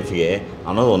ಪರ್ಸ್ನಲ್ ಲೈಫ್ಗೆ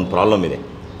ಅನ್ನೋದು ಒಂದು ಪ್ರಾಬ್ಲಮ್ ಇದೆ.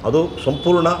 ಅದು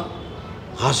ಸಂಪೂರ್ಣ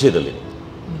ಹಾಸ್ಯದಲ್ಲಿದೆ.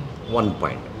 1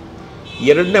 ಪಾಯಿಂಟ್.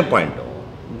 2ನೇ ಪಾಯಿಂಟು,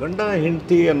 ಗಂಡ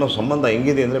ಹೆಂಡತಿ ಅನ್ನೋ ಸಂಬಂಧ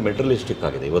ಹೆಂಗಿದೆ ಅಂದರೆ ಮೆಟೀರಿಯಲಿಸ್ಟಿಕ್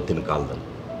ಆಗಿದೆ ಇವತ್ತಿನ ಕಾಲದಲ್ಲಿ.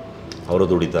 ಅವರು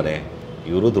ದುಡಿತಾರೆ,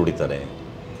 ಇವರು ದುಡಿತಾರೆ.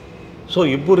 ಸೊ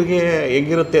ಇಬ್ಬರಿಗೆ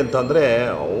ಹೆಂಗಿರುತ್ತೆ ಅಂತಂದರೆ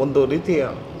ಒಂದು ರೀತಿಯ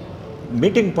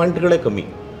ಮೀಟಿಂಗ್ ಪಾಯಿಂಟ್ಗಳೇ ಕಮ್ಮಿ.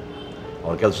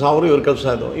 ಅವ್ರ ಕೆಲಸ ಅವರು, ಇವ್ರ ಕೆಲಸ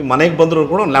ಇದು. ಈ ಮನೆಗೆ ಬಂದರೂ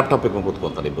ಕೂಡ ಒಂದು ಲ್ಯಾಪ್ಟಾಪ್ ಇಟ್ಕೊಂಡು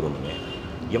ಕೂತ್ಕೊತಾರೆ ಇಬ್ಬರು.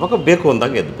 ಯಾವಾಗ ಬೇಕು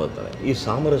ಅಂದಾಗ ಎದ್ದು ಬರ್ತಾರೆ. ಈ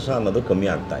ಸಾಮರಸ್ಯ ಅನ್ನೋದು ಕಮ್ಮಿ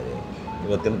ಆಗ್ತಾಯಿದೆ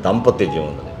ಇವತ್ತಿನ ದಾಂಪತ್ಯ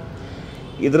ಜೀವನದಲ್ಲಿ.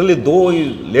 ಇದರಲ್ಲಿ ಈ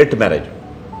ಲೇಟ್ ಮ್ಯಾರೇಜ್,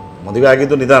 ಮದುವೆ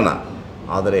ಆಗಿದ್ದು ನಿಧಾನ,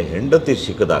 ಆದರೆ ಹೆಂಡತಿ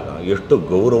ಸಿಕ್ಕಿದಾಗ ಎಷ್ಟು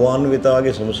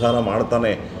ಗೌರವಾನ್ವಿತವಾಗಿ ಸಂಸಾರ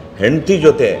ಮಾಡ್ತಾನೆ ಹೆಂಡತಿ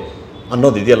ಜೊತೆ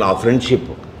ಅನ್ನೋದಿದೆಯಲ್ಲ, ಆ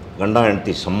ಫ್ರೆಂಡ್ಶಿಪ್ಪು, ಗಂಡ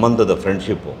ಹೆಂಡತಿ ಸಂಬಂಧದ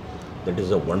friendship, that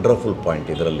is a wonderful point.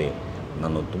 ಇದರಲ್ಲಿ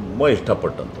ನಾನು ತುಂಬ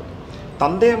ಇಷ್ಟಪಟ್ಟಂಥದ್ದು.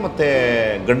 ತಂದೆ ಮತ್ತು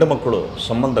ಗಂಡು ಮಕ್ಕಳು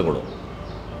ಸಂಬಂಧಗಳು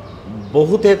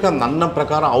ಬಹುತೇಕ ನನ್ನ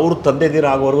ಪ್ರಕಾರ ಅವ್ರ ತಂದೆದಿರ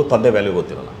ಆಗೋವರೆಗೂ ತಂದೆ ವ್ಯಾಲ್ಯೂ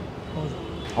ಗೊತ್ತಿರಲ್ಲ.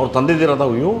 ಅವ್ರ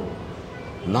ತಂದೆದಿರೋದಾಗ ಅಯ್ಯೋ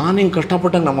ನಾನು ಹಿಂಗೆ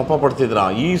ಕಷ್ಟಪಟ್ಟಂಗೆ ನಮ್ಮಪ್ಪ ಪಡ್ತಿದ್ರಾ,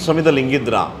 ಈ ಸಮಯದಲ್ಲಿ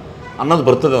ಹಿಂಗಿದ್ರಾ ಅನ್ನೋದು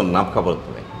ಬರ್ತದೆ, ಒಂದು ಜ್ಞಾಪಕ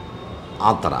ಬರ್ತದೆ.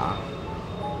 ಆ ಥರ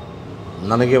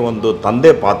ನನಗೆ ಒಂದು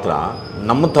ತಂದೆ ಪಾತ್ರ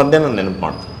ನಮ್ಮ ತಂದೆನ ನೆನಪು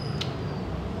ಮಾಡ್ತು,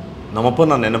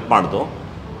 ನಮ್ಮಪ್ಪನ ನೆನಪು ಮಾಡ್ದು.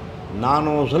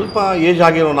 ನಾನು ಸ್ವಲ್ಪ ಏಜ್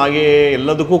ಆಗಿರೋನಾಗಿ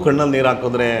ಎಲ್ಲದಕ್ಕೂ ಕಣ್ಣಲ್ಲಿ ನೀರು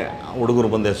ಹಾಕಿದ್ರೆ ಹುಡುಗರು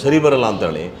ಬಂದೆ ಸರಿ ಬರಲ್ಲ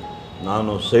ಅಂತೇಳಿ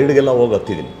ನಾನು ಸೈಡ್ಗೆಲ್ಲ ಹೋಗಿ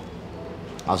ಹತ್ತಿದ್ದೀನಿ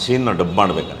ಆ ಸೀನ್ನ ಡಬ್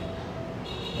ಮಾಡಬೇಕಾದ್ರೆ.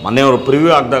 ಮನೆಯವರು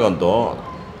ಪ್ರಿವ್ಯೂ ಆಗಿದಾಗಂತೂ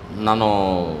ನಾನು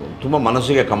ತುಂಬ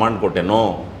ಮನಸ್ಸಿಗೆ ಕಮಾಂಡ್ ಕೊಟ್ಟೆನೋ,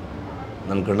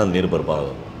 ನನ್ನ ಕಣ್ಣಲ್ಲಿ ನೀರು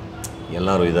ಬರಬಾರ್ದು,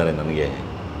 ಎಲ್ಲರೂ ಇದ್ದಾರೆ, ನನಗೆ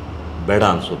ಬೇಡ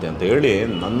ಅನಿಸುತ್ತೆ ಅಂತ ಹೇಳಿ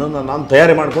ನನ್ನನ್ನು ನಾನು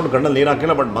ತಯಾರಿ ಮಾಡ್ಕೊಂಡು ಕಣ್ಣಲ್ಲಿ ನೀರು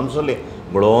ಹಾಕಿಲ್ಲ, ಬಟ್ ಮನಸ್ಸಲ್ಲಿ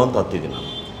ಗೊಳೋ ಅಂತ ಹತ್ತಿದ್ದೀನಿ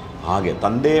ನಾನು. ಹಾಗೆ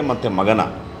ತಂದೆ ಮತ್ತು ಮಗನ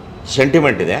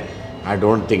ಸೆಂಟಿಮೆಂಟ್ ಇದೆ. ಐ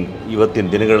ಡೋಂಟ್ ಥಿಂಕ್ ಇವತ್ತಿನ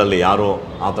ದಿನಗಳಲ್ಲಿ ಯಾರೂ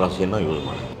ಆ ಥರ ಸೀನ್ನ ಯೂಸ್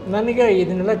ಮಾಡಿ. ನನಗೆ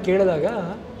ಇದನ್ನೆಲ್ಲ ಕೇಳಿದಾಗ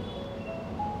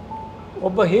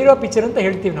ಒಬ್ಬ ಹೀರೋ ಪಿಕ್ಚರ್ ಅಂತ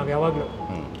ಹೇಳ್ತೀವಿ ನಾವು ಯಾವಾಗಲೂ.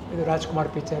 ಇದು ರಾಜ್ಕುಮಾರ್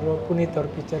ಪಿಕ್ಚರು, ಪುನೀತ್ ಅವ್ರ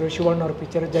ಪಿಕ್ಚರು, ಶಿವಣ್ಣ ಅವ್ರ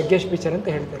ಪಿಕ್ಚರು, ಜಗ್ಗೇಶ್ ಪಿಕ್ಚರ್ ಅಂತ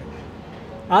ಹೇಳ್ತಾರೆ.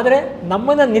 ಆದರೆ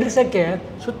ನಮ್ಮನ್ನು ನಿಲ್ಲಿಸೋಕ್ಕೆ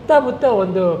ಸುತ್ತಮುತ್ತ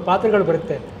ಒಂದು ಪಾತ್ರಗಳು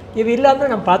ಬರುತ್ತೆ. ಇವಿಲ್ಲ ಅಂದರೆ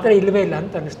ನಮ್ಮ ಪಾತ್ರ ಇಲ್ಲವೇ ಇಲ್ಲ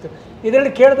ಅಂತ ಅನ್ನಿಸ್ತು.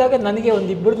 ಇದರಲ್ಲಿ ಕೇಳಿದಾಗ ನನಗೆ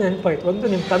ಒಂದು ಇಬ್ಬರದ್ದು ನೆನಪಾಯಿತು. ಒಂದು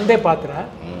ನಿಮ್ಮ ತಂದೆ ಪಾತ್ರ,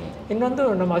 ಇನ್ನೊಂದು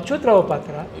ನಮ್ಮ ಅಚ್ಯುತ್ ರಾವ್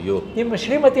ಪಾತ್ರ, ನಿಮ್ಮ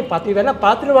ಶ್ರೀಮತಿ ಪಾತ್ರ. ಇವೆಲ್ಲ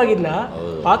ಪಾತ್ರವಾಗಿಲ್ಲ,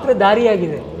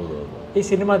 ಪಾತ್ರಧಾರಿಯಾಗಿದೆ ಈ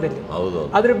ಸಿನಿಮಾದಲ್ಲಿ.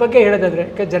 ಅದ್ರ ಬಗ್ಗೆ ಹೇಳೋದಾದ್ರೆ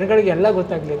ಜನಗಳಿಗೆ ಎಲ್ಲ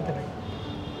ಗೊತ್ತಾಗಲಿ ಅಂತ.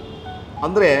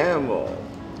 ಅಂದರೆ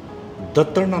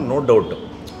ದತ್ತಣ್ಣ ನೋ ಡೌಟ್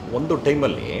ಒಂದು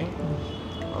ಟೈಮಲ್ಲಿ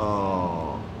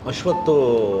ಅಶ್ವಥ್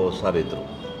ಸರ್ ಇದ್ದರು,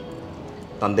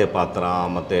 ತಂದೆ ಪಾತ್ರ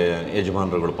ಮತ್ತು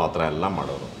ಯಜಮಾನರುಗಳ ಪಾತ್ರ ಎಲ್ಲ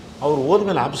ಮಾಡೋರು. ಅವ್ರು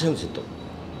ಹೋದ್ಮೇಲೆ ಆಬ್ಸೆನ್ಸ್ ಇತ್ತು,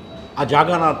 ಆ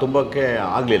ಜಾಗನ ತುಂಬಕ್ಕೆ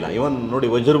ಆಗಲಿಲ್ಲ. ಇವನ್ ನೋಡಿ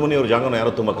ವಜ್ರಮುನಿ ಅವ್ರ ಜಾಗನ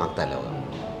ಯಾರೋ ತುಂಬಕ್ಕೆ ಆಗ್ತಾಯಿಲ್ಲ. ಅವರು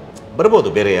ಬರ್ಬೋದು,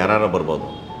 ಬೇರೆ ಯಾರು ಬರ್ಬೋದು,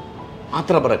 ಆ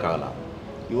ಥರ ಬರೋಕ್ಕಾಗಲ್ಲ.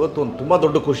 ಇವತ್ತು ಒಂದು ತುಂಬ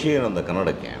ದೊಡ್ಡ ಖುಷಿ ಏನಂದ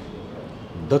ಕನ್ನಡಕ್ಕೆ,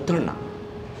 ದತ್ತಣ್ಣ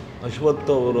ಅಶ್ವಥ್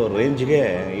ಅವರ ರೇಂಜ್ಗೆ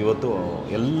ಇವತ್ತು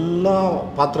ಎಲ್ಲ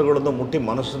ಪಾತ್ರಗಳನ್ನು ಮುಟ್ಟಿ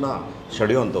ಮನಸ್ಸನ್ನ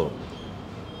ಸೆಳೆಯುವಂಥವ್ರು.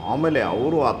 ಆಮೇಲೆ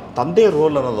ಅವರು ಆ ತಂದೆ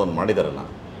ರೋಲ್ ಅನ್ನೋದೊಂದು ಮಾಡಿದಾರಲ್ಲ,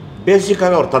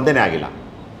 ಬೇಸಿಕ್ಕಾಗಿ ಅವ್ರ ತಂದೆನೇ ಆಗಿಲ್ಲ,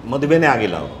 ಮದುವೆನೇ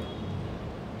ಆಗಿಲ್ಲ ಅವರು,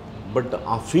 ಬಟ್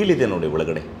ಆ ಫೀಲ್ ಇದೆ ನೋಡಿ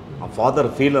ಒಳಗಡೆ, ಆ ಫಾದರ್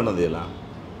ಫೀಲ್ ಅನ್ನೋದಿಲ್ಲ,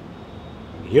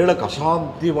 ಹೇಳಕ್ಕೆ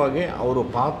ಅಸಾಧ್ಯವಾಗಿ ಅವರು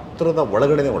ಪಾತ್ರದ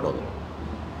ಒಳಗಡೆನೇ ಹೊಡೋದು.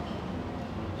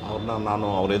 ಅವ್ರನ್ನ ನಾನು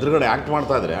ಅವ್ರ ಎದುರುಗಡೆ ಆ್ಯಕ್ಟ್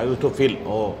ಮಾಡ್ತಾಯಿದ್ರೆ ಐ ಯೂಸ್ ಟು ಫೀಲ್,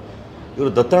 ಓ ಇವರು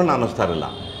ದತ್ತಣ್ಣ ಅನ್ನಿಸ್ತಾ ಇರಲಿಲ್ಲ,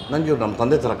 ನನಗೆ ಇವ್ರು ನಮ್ಮ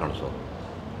ತಂದೆ ಥರ ಕಾಣಿಸೋರು.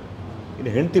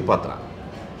 ಇನ್ನು ಹೆಂಡತಿ ಪಾತ್ರ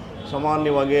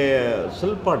ಸಾಮಾನ್ಯವಾಗಿ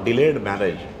ಸ್ವಲ್ಪ ಡಿಲೇಡ್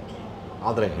ಮ್ಯಾರೇಜ್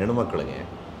ಆದರೆ ಹೆಣ್ಮಕ್ಳಿಗೆ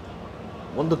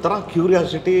ಒಂದು ಥರ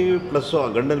ಕ್ಯೂರಿಯಾಸಿಟಿ ಪ್ಲಸ್ಸು ಆ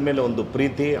ಗಂಡನ ಮೇಲೆ ಒಂದು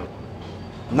ಪ್ರೀತಿ.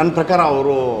 ನನ್ನ ಪ್ರಕಾರ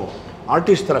ಅವರು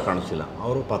ಆರ್ಟಿಸ್ಟ್ ಥರ ಕಾಣಿಸ್ತಿಲ್ಲ,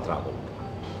 ಅವರು ಪಾತ್ರ ಆಗೋದು.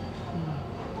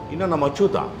 ಇನ್ನು ನಮ್ಮ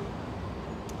ಅಚ್ಯುತ,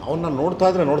 ಅವನ್ನ ನೋಡ್ತಾ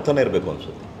ಇದ್ರೆ ನೋಡ್ತಾನೆ ಇರಬೇಕು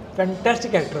ಅನಿಸುತ್ತೆ.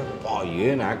 Fantastic actor.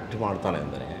 ಏನು ಆ್ಯಕ್ಟ್ ಮಾಡ್ತಾನೆ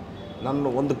ಅಂದರೆ, ನಾನು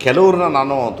ಒಂದು ಕೆಲವ್ರನ್ನ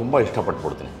ನಾನು ತುಂಬ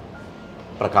ಇಷ್ಟಪಟ್ಬಿಡ್ತೀನಿ.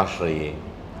 ಪ್ರಕಾಶ್ ರೈ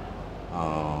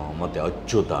ಮತ್ತು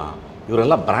ಅಚ್ಯುತ,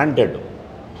 ಇವರೆಲ್ಲ ಬ್ರ್ಯಾಂಡೆಡ್ಡು.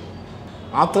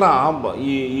 ಆ ಥರ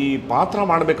ಈ ಪಾತ್ರ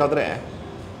ಮಾಡಬೇಕಾದ್ರೆ,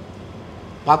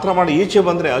 ಪಾತ್ರ ಮಾಡಿ ಈಚೆ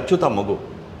ಬಂದರೆ ಅಚ್ಯುತ ಮಗು.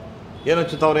 ಏನು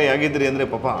ಅಚ್ಯುತ ಅವರೇ ಹೇಗಿದ್ರಿ ಅಂದರೆ,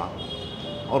 ಪಾಪ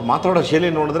ಅವ್ರು ಮಾತಾಡೋ ಶೈಲಿ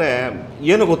ನೋಡಿದ್ರೆ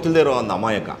ಏನು ಗೊತ್ತಿಲ್ಲದೆ ಇರೋ ಒಂದು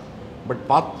ಅಮಾಯಕ, ಬಟ್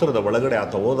ಪಾತ್ರದ ಒಳಗಡೆ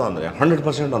ಆತ ಹೋದ ಅಂದರೆ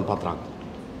 100% ಒಂದು ಪಾತ್ರ ಆಗ್ತದೆ.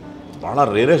 ಭಾಳ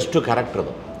ರೇರೆಸ್ಟ್ ಕ್ಯಾರೆಕ್ಟರ್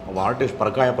ಅದು. ಒಬ್ಬ ಆರ್ಟಿಸ್ಟ್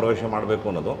ಪರಕಾಯ ಪ್ರವೇಶ ಮಾಡಬೇಕು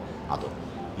ಅನ್ನೋದು ಅದು.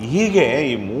 ಹೀಗೆ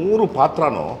ಈ 3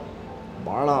 ಪಾತ್ರನೂ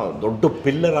ಭಾಳ ದೊಡ್ಡ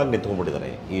ಪಿಲ್ಲರಾಗಿ ನಿಂತ್ಕೊಂಡ್ಬಿಟ್ಟಿದ್ದಾರೆ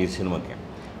ಈ ಸಿನಿಮಾಕ್ಕೆ.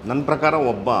 ನನ್ನ ಪ್ರಕಾರ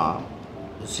ಒಬ್ಬ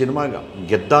ಸಿನಿಮಾ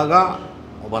ಗೆದ್ದಾಗ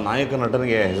ಒಬ್ಬ ನಾಯಕ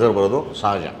ನಟನಿಗೆ ಹೆಸರು ಬರೋದು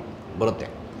ಸಹಜ, ಬರುತ್ತೆ.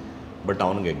 ಬಟ್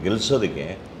ಅವನಿಗೆ ಗೆಲ್ಲಿಸೋದಕ್ಕೆ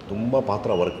ತುಂಬ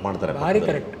ಪಾತ್ರ ವರ್ಕ್ ಮಾಡ್ತಾರೆ, ಭಾರಿ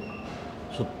ಕರೆಕ್ಟ್,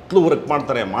 ಸುತ್ತಲೂ ವರ್ಕ್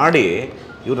ಮಾಡ್ತಾರೆ. ಮಾಡಿ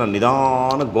ಇವ್ರನ್ನ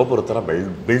ನಿಧಾನ ಗೋಪುರ ಥರ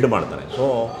ಬಿಲ್ಡ್ ಮಾಡ್ತಾರೆ. ಸೊ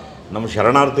ನಮ್ಮ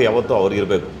ಶರಣಾರ್ಥಿ ಯಾವತ್ತೂ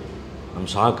ಅವ್ರಿಗಿರಬೇಕು, ನಮ್ಮ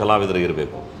ಸಹ ಕಲಾವಿದರಿಗೆ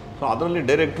ಇರಬೇಕು. ಸೊ ಅದರಲ್ಲಿ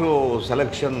ಡೈರೆಕ್ಟ್ರು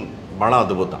ಸೆಲೆಕ್ಷನ್ ಭಾಳ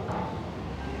ಅದ್ಭುತ.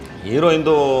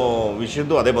 ಹೀರೋಯಿಂದು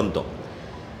ವಿಷಯದ್ದು ಅದೇ ಬಂತು.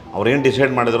 ಅವ್ರೇನು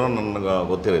ಡಿಸೈಡ್ ಮಾಡಿದ್ರು ನನಗೆ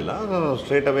ಗೊತ್ತಿರಲಿಲ್ಲ.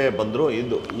 ಸ್ಟ್ರೇಟ್ ಅವೇ ಬಂದರು.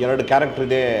 ಇದು 2 ಕ್ಯಾರೆಕ್ಟರ್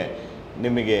ಇದೆ,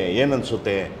 ನಿಮಗೆ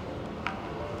ಏನನ್ನಿಸುತ್ತೆ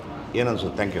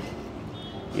ಥ್ಯಾಂಕ್ ಯು,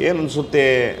 ಏನನ್ನಿಸುತ್ತೆ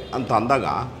ಅಂತ ಅಂದಾಗ,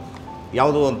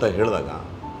 ಯಾವುದು ಅಂತ ಹೇಳಿದಾಗ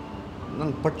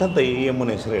ನಾನು ಪಟ್ಟಂತ ಈ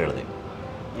ಅಮ್ಮನ ಹೆಸರು ಹೇಳಿದೆ,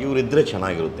 ಇವರಿದ್ದರೆ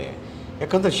ಚೆನ್ನಾಗಿರುತ್ತೆ.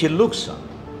 ಯಾಕಂದರೆ ಶಿ ಲುಕ್ಸ್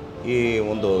ಈ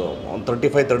ಒಂದು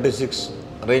 35-36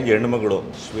 ರೇಂಜ್ ಹೆಣ್ಣುಮಗಳು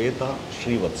ಶ್ವೇತಾ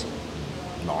ಶ್ರೀವತ್ಸವ್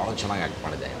ಭಾಳ ಚೆನ್ನಾಗಿ ಆ್ಯಕ್ಟ್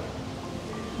ಮಾಡಿದೆ.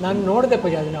 ನಾನು ನೋಡಿದೆ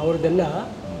ಪೂಜೆ ಅದನ್ನು, ಅವ್ರದ್ದೆಲ್ಲ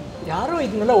ಯಾರೋ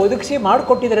ಇದನ್ನೆಲ್ಲ ಒದಗಿಸಿ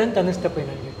ಮಾಡಿಕೊಟ್ಟಿದ್ದಾರೆ ಅಂತ ಅನ್ನಿಸ್ತಪ್ಪ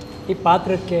ನನಗೆ. ಈ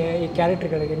ಪಾತ್ರಕ್ಕೆ, ಈ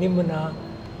ಕ್ಯಾರೆಕ್ಟರ್ಗಳಿಗೆ, ನಿಮ್ಮನ್ನು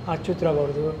ಅಚ್ಯುತ್ ರಾವ್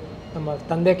ಅವ್ರದ್ದು, ನಮ್ಮ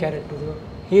ತಂದೆ ಕ್ಯಾರೆಕ್ಟ್ರದು,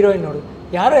 ಹೀರೋಯಿನ್ ಅವ್ರದ್ದು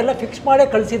ಯಾರೋ ಎಲ್ಲ ಫಿಕ್ಸ್ ಮಾಡೇ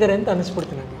ಕಳಿಸಿದ್ದಾರೆ ಅಂತ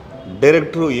ಅನ್ನಿಸ್ಬಿಡ್ತು ನನಗೆ.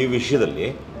 ಡೈರೆಕ್ಟ್ರು ಈ ವಿಷಯದಲ್ಲಿ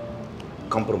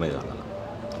ಕಾಂಪ್ರಮೈಸ್ ಆಗಲ್ಲ.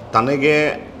 ತನಗೆ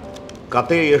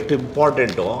ಕತೆ ಎಷ್ಟು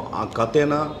ಇಂಪಾರ್ಟೆಂಟೋ ಆ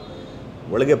ಕತೆನ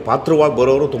ಒಳಗೆ ಪಾತ್ರವಾಗಿ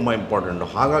ಬರೋರು ತುಂಬ ಇಂಪಾರ್ಟೆಂಟು.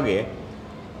 ಹಾಗಾಗಿ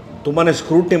ತುಂಬಾ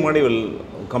ಸ್ಕ್ರೂಟ್ನಿ ಮಾಡಿ will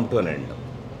come to an end.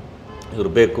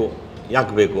 ಇವ್ರು ಬೇಕು,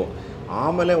 ಯಾಕೆ ಬೇಕು,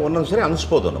 ಆಮೇಲೆ ಒಂದೊಂದು ಸರಿ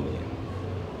ಅನಿಸ್ಬೋದು ನಮಗೆ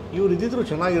ಇವ್ರು ಇದ್ದಿದ್ರು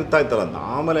ಚೆನ್ನಾಗಿರ್ತಾ ಇರ್ತಾರಂತ.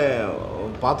 ಆಮೇಲೆ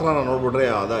ಪಾತ್ರನ ನೋಡಿಬಿಟ್ರೆ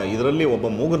ಇದರಲ್ಲಿ ಒಬ್ಬ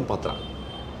ಮೂಗನ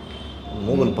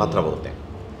ಪಾತ್ರ ಬರುತ್ತೆ.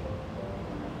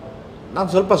 ನಾನು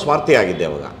ಸ್ವಲ್ಪ ಸ್ವಾರ್ಥಿ ಆಗಿದ್ದೆ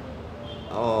ಅವಾಗ.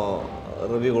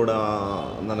 ರವಿಗೌಡ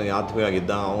ನನಗೆ ಆತ್ಮೀಯ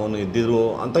ಆಗಿದ್ದ, ಅವನು ಇದ್ದಿದ್ರು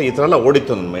ಅಂತ ಈ ಥರ ಎಲ್ಲ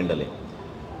ಓಡಿತ್ತು ನನ್ನ ಮೈಂಡಲ್ಲಿ.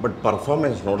 ಬಟ್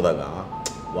ಪರ್ಫಾರ್ಮೆನ್ಸ್ ನೋಡಿದಾಗ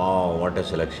ವಾಟ್ ಎ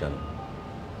ಸೆಲೆಕ್ಷನ್.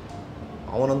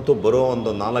 ಅವನಂತೂ ಬರೋ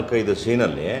ಒಂದು 4-5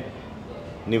 ಸೀನಲ್ಲಿ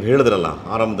ನೀವು ಹೇಳಿದ್ರಲ್ಲ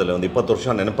ಆರಂಭದಲ್ಲಿ ಒಂದು 20 ವರ್ಷ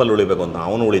ನೆನಪಲ್ಲಿ ಉಳಿಬೇಕು ಅಂತ,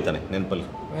 ಅವನು ಉಳಿತಾನೆ ನೆನಪಲ್ಲಿ.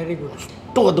 Very good.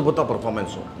 ಅಷ್ಟು ಅದ್ಭುತ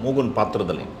ಪರ್ಫಾರ್ಮೆನ್ಸು ಮೂಗನ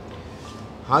ಪಾತ್ರದಲ್ಲಿ.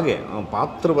 ಹಾಗೆ ಆ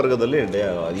ಪಾತ್ರವರ್ಗದಲ್ಲಿ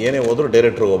ಏನೇ ಹೋದರೂ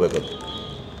ಡೈರೆಕ್ಟ್ರಿಗೆ ಹೋಗಬೇಕು,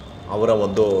 ಅವರ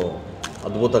ಒಂದು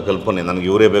ಅದ್ಭುತ ಕಲ್ಪನೆ, ನನಗೆ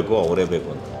ಇವರೇ ಬೇಕು ಅವರೇ ಬೇಕು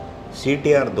ಅಂತ.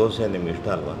 CTR ದೋಸೆ ನಿಮ್ಗೆ ಇಷ್ಟ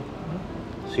ಅಲ್ವಾ?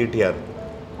 CTR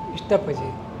ಇಷ್ಟಪ್ಪಾಜಿ.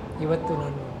 ಇವತ್ತು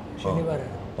ನಾನು ಶನಿವಾರ.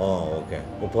 ಓಕೆ,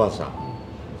 ಉಪವಾಸ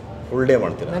ಫುಲ್ ಡೇ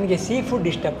ಮಾಡ್ತೀರಾ? ನನಗೆ ಸೀ ಫುಡ್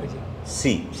ಇಷ್ಟಪ್ಪಾಜಿ.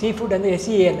 ಸೀ ಫುಡ್ ಅಂದರೆ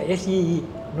SEA ಅಲ್ಲ, SEE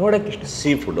ನೋಡೋಕ್ಕೆ ಇಷ್ಟ.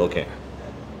 Sea food. ಓಕೆ,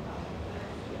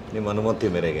 ನಿಮ್ಮ ಅನುಮತಿ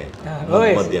ಮೇರೆಗೆ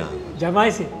ಮಧ್ಯ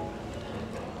ಜಮಾಯಿಸಿ.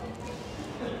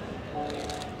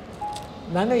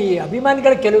 ನಾನು ಈ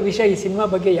ಅಭಿಮಾನಿಗಳ ಕೆಲವು ವಿಷಯ ಈ ಸಿನಿಮಾ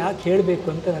ಬಗ್ಗೆ ಯಾಕೆ ಹೇಳಬೇಕು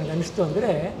ಅಂತ ನನಗೆ ಅನಿಸ್ತು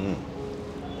ಅಂದರೆ,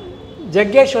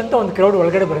 ಜಗ್ಗೇಶ್ ಅಂತ ಒಂದು ಕ್ರೌಡ್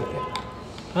ಒಳಗಡೆ ಬರುತ್ತೆ,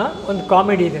 ಒಂದು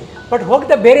ಕಾಮಿಡಿ ಇದೆ, ಬಟ್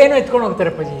ಹೋಗ್ತಾ ಬೇರೆ ಏನೋ ಎತ್ಕೊಂಡು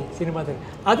ಹೋಗ್ತಾರೆ ಪಜಿ ಸಿನಿಮಾದಲ್ಲಿ.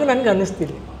 ಅದು ನನಗೆ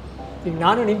ಅನ್ನಿಸ್ತಿಲ್ಲ. ಈಗ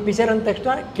ನಾನು ನಿಮ್ಮ ಪಿಕ್ಚರ್ ಅಂದ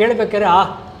ತಕ್ಷಣ ಕೇಳಬೇಕಾದ್ರೆ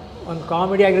ಒಂದು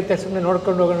ಕಾಮಿಡಿ ಆಗಿರುತ್ತೆ, ಸುಮ್ಮನೆ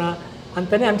ನೋಡ್ಕೊಂಡು ಹೋಗೋಣ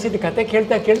ಅಂತಲೇ ಅನಿಸಿದ್ದು. ಕತೆ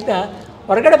ಕೇಳ್ತಾ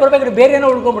ಹೊರಗಡೆ ಬರ್ಬೇಕಾದ್ರೆ ಬೇರೆ ಏನೋ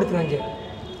ಉಳ್ಕೊಂಡ್ಬಿಡ್ತೀನಿ ನನಗೆ.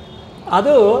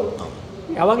 ಅದು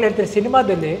ಯಾವಾಗಲೂ ಹೇಳ್ತೀರಿ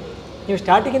ಸಿನಿಮಾದಲ್ಲಿ, ನೀವು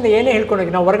ಸ್ಟಾರ್ಟಿಂಗಿಂದ ಏನೇ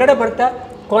ಹೇಳ್ಕೊಂಡೋಗಿ ನಾವು ಹೊರಗಡೆ ಬರ್ತಾ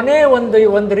ಕೊನೆ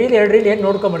ಒಂದು ರೀಲ್ 2 ರೀಲ್ ಏನು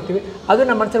ನೋಡ್ಕೊಂಬರ್ತೀವಿ, ಅದು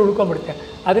ನಮ್ಮ ಮನಸ್ಸಲ್ಲಿ ಉಳ್ಕೊಂಬಿಡುತ್ತೆ.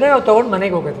 ಅದನ್ನೇ ನಾವು ತೊಗೊಂಡು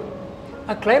ಮನೆಗೆ ಹೋಗೋದು.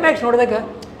 ಆ ಕ್ಲೈಮ್ಯಾಕ್ಸ್ ನೋಡಿದಾಗ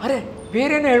ಅರೆ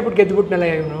ಬೇರೇನೋ ಹೇಳ್ಬಿಟ್ಟು ಗೆದ್ದುಬಿಟ್ನಲ್ಲ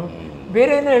ಇವನು,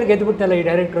 ಬೇರೆ ಏನೋ ಹೇಳಿ ಗೆದ್ದುಬಿಟ್ನಲ್ಲ ಈ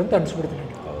ಡೈರೆಕ್ಟ್ರು ಅಂತ ಅನಿಸ್ಬಿಡ್ತು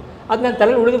ನನಗೆ. ಅದು ನನ್ನ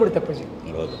ತಲೆಯಲ್ಲಿ ಉಳಿದುಬಿಡುತ್ತೆ ಪೂಜಿ.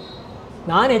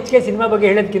 ನಾನು ಹೆಚ್ಚಿಗೆ ಸಿನಿಮಾ ಬಗ್ಗೆ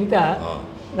ಹೇಳೋದಕ್ಕಿಂತ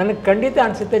ನನಗೆ ಖಂಡಿತ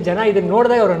ಅನಿಸುತ್ತೆ ಜನ ಇದನ್ನು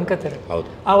ನೋಡಿದಾಗ ಅವ್ರು ಅನ್ಕೋತಾರೆ.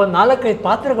 ಆ ಒಂದು 4-5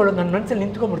 ಪಾತ್ರಗಳು ನನ್ನ ಮನಸ್ಸಲ್ಲಿ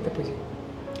ನಿಂತ್ಕೊಂಡ್ಬಿಡ್ತೆ ಪೂಜಿ.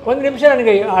 ಒಂದು ನಿಮಿಷ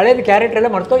ನನಗೆ ಹಳೇದು ಕ್ಯಾರೆಕ್ಟರ್ ಎಲ್ಲ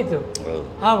ಮರ್ತೋಯ್ತು,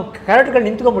 ಆ ಕ್ಯಾರೆಕ್ಟರ್ಗಳು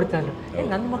ನಿಂತ್ಕೊಂಡ್ಬಿಡ್ತೆ. ನಾನು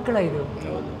ನನ್ನ ಮಕ್ಕಳ ಇದು,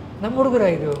 ನಮ್ಮ ಹುಡುಗರ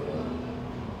ಇದು,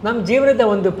 ನಮ್ಮ ಜೀವನದ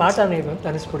ಒಂದು ಪಾಠನೇ ಇದು ಅಂತ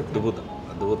ಅನಿಸ್ಬಿಡ್ತು.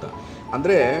 ಅದ್ಭುತ.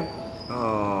 ಅಂದರೆ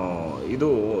ಇದು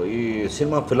ಈ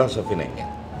ಸಿನಿಮಾ ಫಿಲಾಸಫಿನೇ.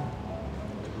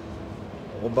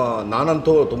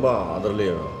 ನಾನಂತೂ ತುಂಬ ಅದರಲ್ಲಿ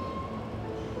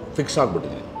ಫಿಕ್ಸ್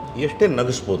ಆಗಿಬಿಟ್ಟಿದ್ದೀನಿ. ಎಷ್ಟೇ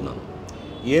ನಗಿಸ್ಬೋದು, ನಾನು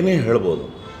ಏನೇ ಹೇಳ್ಬೋದು,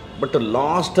 ಬಟ್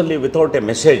ಲಾಸ್ಟಲ್ಲಿ ವಿತೌಟ್ ಎ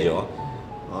ಮೆಸೇಜು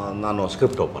ನಾನು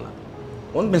ಸ್ಕ್ರಿಪ್ಟ್ ಒಪ್ಪಲ್ಲ.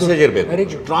 ಒಂದು ಮೆಸೇಜ್ ಇರಬೇಕು,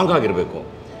 ಸ್ಟ್ರಾಂಗ್ ಆಗಿರಬೇಕು.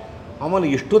 ಆಮೇಲೆ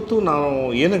ಇಷ್ಟೊತ್ತು ನಾವು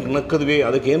ಏನಕ್ಕೆ ನಕ್ಕಿದ್ವಿ,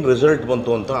 ಅದಕ್ಕೆ ಏನು ರಿಸಲ್ಟ್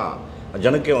ಬಂತು ಅಂತ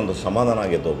ಜನಕ್ಕೆ ಒಂದು ಸಮಾಧಾನ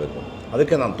ಗೆದ್ದೋಗ್ಬೇಕು.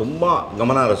 ಅದಕ್ಕೆ ನಾನು ತುಂಬ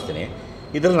ಗಮನ ಹರಿಸ್ತೀನಿ.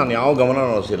 ಇದರಲ್ಲಿ ನಾನು ಯಾವ ಗಮನ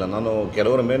ಹರಿಸಿಲ್ಲ. ನಾನು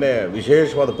ಕೆಲವರ ಮೇಲೆ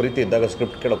ವಿಶೇಷವಾದ ಪ್ರೀತಿ ಇದ್ದಾಗ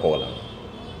ಸ್ಕ್ರಿಪ್ಟ್ ಕೇಳೋಕ್ಕೆ ಹೋಗಲ್ಲ.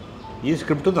 ಈ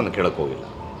ಸ್ಕ್ರಿಪ್ಟು ನಾನು ಕೇಳೋಕ್ಕೆ ಹೋಗಿಲ್ಲ.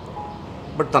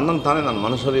 ಬಟ್ ತನ್ನನ್ನು ತಾನೇ ನನ್ನ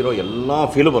ಮನಸ್ಸಲ್ಲಿರೋ ಎಲ್ಲ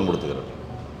ಫೀಲು ಬಂದ್ಬಿಡ್ತಿದ್ರು.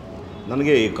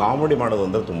 ನನಗೆ ಈ ಕಾಮಿಡಿ ಮಾಡೋದು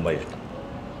ಅಂದರೆ ತುಂಬ ಇಷ್ಟ.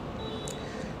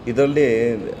 ಇದರಲ್ಲಿ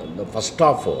ಫಸ್ಟ್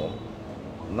ಹಾಫು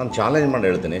ನಾನು ಚಾಲೆಂಜ್ ಮಾಡಿ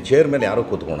ಹೇಳ್ತೀನಿ, ಚೇರ್ ಮೇಲೆ ಯಾರೂ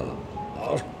ಕೂತ್ಕೊಳ್ಳೋಣ,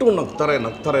 ಅಷ್ಟು ನಗ್ತಾರೆ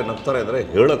ಅಂದರೆ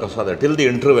ಹೇಳೋಕೆ ಅಸಾಧ್ಯ. ಟಿಲ್ ದಿ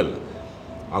ಇಂಟರ್ವೆಲ್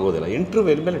ಆಗೋದಿಲ್ಲ.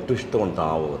 ಇಂಟರ್ವೆಲ್ ಮೇಲೆ ಟ್ವಿಸ್ಟ್ ತೊಗೊಳ್ತಾ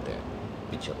ಹೋಗುತ್ತೆ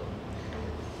ಪಿಕ್ಚರು.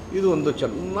 ಇದು ಒಂದು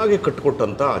ಚೆನ್ನಾಗಿ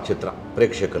ಕಟ್ಟಿಕೊಟ್ಟಂಥ ಚಿತ್ರ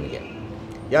ಪ್ರೇಕ್ಷಕನಿಗೆ.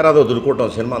 ಯಾರಾದರೂ ದುಡ್ಡು ಕೊಟ್ಟು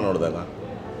ಒಂದು ಸಿನಿಮಾ ನೋಡಿದಾಗ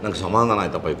ನಂಗೆ ಸಮಾಧಾನ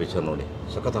ಆಯ್ತಪ್ಪ ಈ ಪಿಕ್ಚರ್ ನೋಡಿ,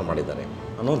 ಸಖತ ಮಾಡಿದ್ದಾರೆ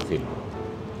ಅನ್ನೋದು ಫೀಲ್.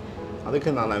 ಅದಕ್ಕೆ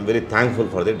ನಾನು I am very thankful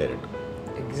for the director.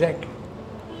 Exactly.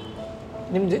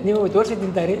 ನೀವು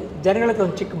ತೋರಿಸಿದ್ದಂತಾರೆ ಜನಗಳ ಹತ್ರ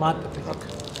ಒಂದು ಚಿಕ್ಕ ಮಾತು,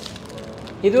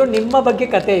 ಇದು ನಿಮ್ಮ ಬಗ್ಗೆ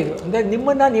ಕತೆ. ಇದು ಅಂದರೆ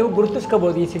ನಿಮ್ಮನ್ನು ನೀವು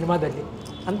ಗುರುತಿಸ್ಕೋಬೋದು ಈ ಸಿನಿಮಾದಲ್ಲಿ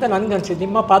ಅಂತ ನನಗೆ ಅನಿಸಿದ್ದು.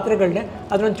 ನಿಮ್ಮ ಪಾತ್ರಗಳನ್ನೇ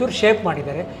ಅದನ್ನೊಂಚೂರು ಶೇಪ್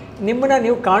ಮಾಡಿದ್ದಾರೆ, ನಿಮ್ಮನ್ನು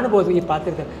ನೀವು ಕಾಣ್ಬೋದು ಈ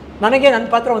ಪಾತ್ರದಲ್ಲಿ. ನನಗೆ ನನ್ನ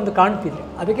ಪಾತ್ರ ಒಂದು ಕಾಣ್ತಿದೆ,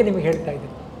 ಅದಕ್ಕೆ ನಿಮಗೆ ಹೇಳ್ತಾ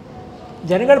ಇದ್ದೀನಿ.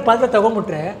 ಜನಗಳ ಪಾತ್ರ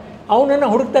ತೊಗೊಂಬಿಟ್ರೆ ಅವನನ್ನು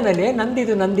ಹುಡುಕ್ತಾನಲ್ಲಿ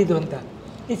ನಂದಿದು ಅಂತ.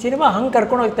 ಈ ಸಿನಿಮಾ ಹಂಗೆ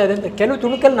ಕರ್ಕೊಂಡು ಹೋಗ್ತಾ ಇದೆ ಅಂತ ಕೆಲವು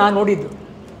ತುಣುಕಲ್ಲಿ ನಾನು ನೋಡಿದ್ದು.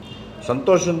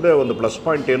 ಸಂತೋಷಂದರೆ ಒಂದು ಪ್ಲಸ್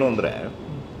ಪಾಯಿಂಟ್ ಏನು ಅಂದರೆ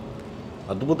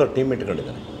ಅದ್ಭುತ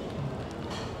ಟೀಮೇಟ್ಗಳಿದ್ದಾನೆ.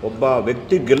 ಒಬ್ಬ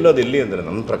ವ್ಯಕ್ತಿ ಗೆಲ್ಲೋದು ಎಲ್ಲಿ ಅಂದರೆ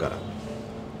ನನ್ನ ಪ್ರಕಾರ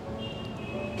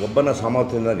ಒಬ್ಬನ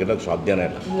ಸಾಮರ್ಥ್ಯದಿಂದ ಗೆಲ್ಲೋಕ್ಕೆ ಸಾಧ್ಯನೇ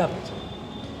ಇಲ್ಲ. ಇಲ್ಲ.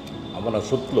 ಅವನ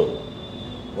ಸುತ್ತಲೂ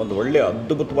ಒಂದು ಒಳ್ಳೆಯ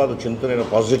ಅದ್ಭುತವಾದ ಚಿಂತನೆ,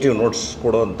 ಪಾಸಿಟಿವ್ ನೋಟ್ಸ್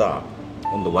ಕೊಡುವಂಥ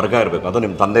ಒಂದು ವರ್ಗ ಇರಬೇಕು. ಅದು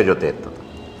ನಿಮ್ಮ ತಂದೆ ಜೊತೆ ಇರ್ತದೆ.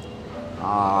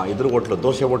 ಇದ್ರ ಹೋಟ್ಲು,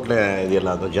 ದೋಸೆ ಹೋಟ್ಲೆ ಇದೆಯಲ್ಲ,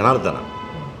 ಅದು ಜನಾರ್ದನ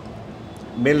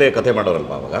ಮೇಲೆ ಕತೆ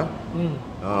ಮಾಡೋರಲ್ವ ಅವಾಗ.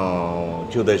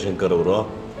 ಶಿವದಯಶಂಕರ್ ಅವರು,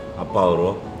 ಅಪ್ಪ ಅವರು,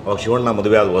 ಅವಾಗ ಶಿವಣ್ಣ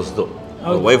ಮದುವೆ ಆದ ಹೊಸ್ತು,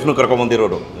 ವೈಫ್ನು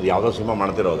ಕರ್ಕೊಂಬಂದಿರೋರು, ಯಾವುದೋ ಸಿನಿಮಾ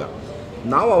ಮಾಡ್ತಿರೋವಾಗ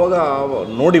ನಾವು ಅವಾಗ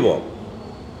ನೋಡಿವೋ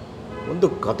ಒಂದು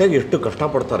ಕತೆಗೆ ಎಷ್ಟು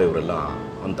ಕಷ್ಟಪಡ್ತಾರೆ ಇವರೆಲ್ಲ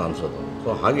ಅಂತ ಅನ್ಸೋದು. ಸೊ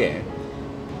ಹಾಗೆ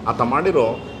ಆತ ಮಾಡಿರೋ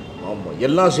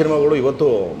ಎಲ್ಲ ಸಿನಿಮಾಗಳು ಇವತ್ತು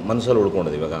ಮನಸ್ಸಲ್ಲಿ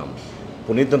ಉಳ್ಕೊಂಡಿದೆ. ಇವಾಗ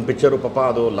ಪುನೀತನ ಪಿಕ್ಚರು ಪಾಪ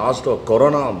ಅದು ಲಾಸ್ಟ್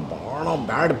ಕೊರೋನಾ ಭಾಳ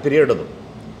ಬ್ಯಾಡ್ ಪೀರಿಯಡ್ ಅದು.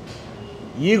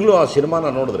 ಈಗಲೂ ಆ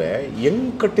ಸಿನಿಮಾನ ನೋಡಿದ್ರೆ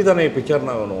ಹೆಂಗೆ ಕಟ್ಟಿದ್ದಾನೆ ಈ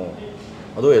ಪಿಕ್ಚರ್ನ ಅವನು,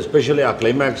 ಅದು ಎಸ್ಪೆಷಲಿ ಆ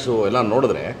ಕ್ಲೈಮ್ಯಾಕ್ಸು ಎಲ್ಲ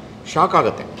ನೋಡಿದ್ರೆ ಶಾಕ್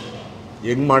ಆಗುತ್ತೆ.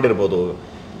 ಹೆಂಗೆ ಮಾಡಿರ್ಬೋದು,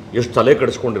 ಎಷ್ಟು ತಲೆ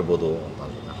ಕೆಡಿಸ್ಕೊಂಡಿರ್ಬೋದು ಅಂತ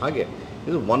ಅನ್ಸುತ್ತೆ. ಹಾಗೆ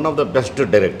ಇದು one of the best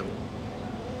direct.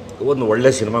 ಒಂದು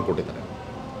ಒಳ್ಳೆ ಸಿನಿಮಾ ಕೊಟ್ಟಿದ್ದಾರೆ.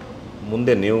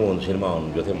 ಮುಂದೆ ನೀವು ಒಂದು ಸಿನಿಮಾ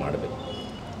ಅವನ ಜೊತೆ ಮಾಡಬೇಕು.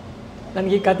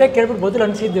 ನನಗೆ ಈ ಕತೆ ಕೇಳ್ಬಿಟ್ಟು ಮೊದಲು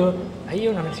ಅನಿಸಿದ್ದು, ಅಯ್ಯೋ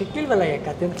ನನಗೆ ಸಿಕ್ಕಿಲ್ವಲ್ಲ ಈ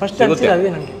ಕತೆ ಅಂತ ಫಸ್ಟ್ ಅನಿಸಿದ್ದು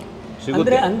ಅದೇ ನನಗೆ.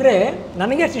 ಅಂದರೆ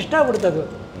ನನಗೆ ಅಷ್ಟು ಇಷ್ಟ ಆಗ್ಬಿಡ್ತದು.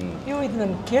 ಅಯ್ಯೋ ಇದು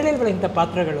ನಾನು ಕೇಳಿಲ್ವಲ್ಲ ಇಂಥ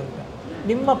ಪಾತ್ರಗಳು ಅಂತ.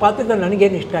 ನಿಮ್ಮ ಪಾತ್ರದಲ್ಲಿ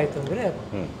ನನಗೇನು ಇಷ್ಟ ಆಯಿತು ಅಂದರೆ,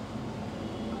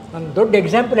 ನಾನು ದೊಡ್ಡ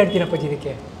ಎಕ್ಸಾಂಪಲ್ ಹೇಳ್ತೀನಪ್ಪ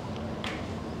ಇದಕ್ಕೆ.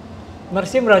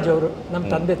 ನರಸಿಂಹರಾಜ್ ಅವರು ನಮ್ಮ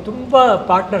ತಂದೆ ತುಂಬ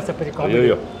ಪಾರ್ಟ್ನರ್ಸ್ ಅಪ್ಪಾಜಿ ಕಾಮಿಡಿ.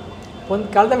 ಒಂದು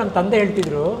ಕಾಲದಲ್ಲಿ ನಮ್ಮ ತಂದೆ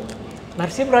ಹೇಳ್ತಿದ್ರು,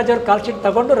 ನರಸಿಂಹರಾಜ್ ಅವ್ರ ಕಾಲ್ ಶೀಟ್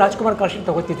ತೊಗೊಂಡು ರಾಜ್ಕುಮಾರ್ ಕಾಲ್ ಶೀಟ್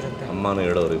ತೊಗೋತಿದ್ರಂತೆ. ಅಮ್ಮನೂ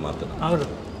ಹೇಳೋರು ಈ ಮಾತನ್ನು. ಹೌದು,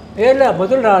 ಇಲ್ಲ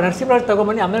ಮೊದಲು ನರಸಿಂಹರಾಜ್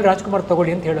ತೊಗೊಂಬನ್ನಿ, ಆಮೇಲೆ ರಾಜ್ಕುಮಾರ್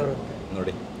ತೊಗೊಳ್ಳಿ ಅಂತ ಹೇಳೋರು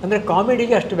ನೋಡಿ. ಅಂದರೆ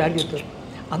ಕಾಮಿಡಿಗೆ ಅಷ್ಟು ವ್ಯಾಲ್ಯೂ ಇತ್ತು.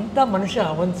 ಅಂಥ ಮನುಷ್ಯ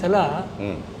ಒಂದು ಸಲ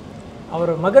ಅವರ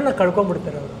ಮಗನ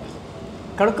ಕಳ್ಕೊಂಬಿಡ್ತಾರೆ. ಅವರು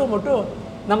ಕಳ್ಕೊಂಬಿಟ್ಟು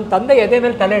ನಮ್ಮ ತಂದೆ ಎದೆ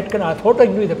ಮೇಲೆ ತಲೆ ಇಟ್ಕೊಂಡು, ಆ ಫೋಟೋ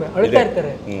ಇನ್ನೂ ಇದೆ, ಅಳ್ತಾ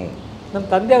ಇರ್ತಾರೆ. ನಮ್ಮ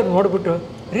ತಂದೆ ಅವ್ರು ನೋಡ್ಬಿಟ್ಟು,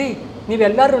 ರೀ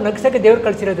ನೀವೆಲ್ಲರೂ ನಗ್ಸೋಕ್ಕೆ ದೇವ್ರು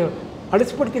ಕಳಿಸಿರೋದು,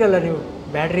 ಅಳಿಸ್ಬಿಡ್ತೀರಲ್ಲ ನೀವು,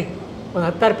 ಬ್ಯಾಡ್ರಿ ಒಂದು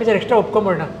 10 ಪಿಕ್ಚರ್ ಎಕ್ಸ್ಟ್ರಾ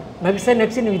ಒಪ್ಕೊಂಬೋಣ,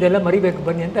 ನಗಿಸಿ ನೀವು ಇದೆಲ್ಲ ಮರಿಬೇಕು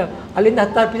ಬನ್ನಿ ಅಂತ ಅಲ್ಲಿಂದ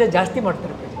 10 ಪಿಕ್ಚರ್ ಜಾಸ್ತಿ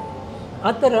ಮಾಡ್ತಾರೆ.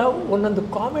 ಆ ಥರ ಒಂದೊಂದು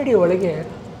ಕಾಮಿಡಿ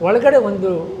ಒಳಗಡೆ ಒಂದು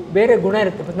ಬೇರೆ ಗುಣ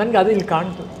ಇರುತ್ತೆ. ನನಗೆ ಅದು ಇಲ್ಲಿ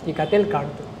ಕಾಣ್ತು, ಈ ಕಥೆಯಲ್ಲಿ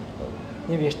ಕಾಣ್ತು.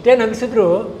 ನೀವು ಎಷ್ಟೇ ನಗಿಸಿದ್ರು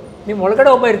ನಿಮ್ಮ ಒಳಗಡೆ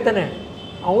ಒಬ್ಬ ಇರ್ತಾನೆ,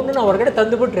 ಅವನನ್ನು ಹೊರಗಡೆ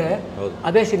ತಂದುಬಿಟ್ರೆ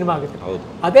ಅದೇ ಸಿನಿಮಾ ಆಗುತ್ತೆ,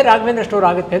 ಅದೇ ರಾಘವೇಂದ್ರ ಸ್ಟೋರ್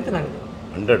ಆಗುತ್ತೆ ಅಂತ ನನಗೆ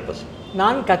 100%.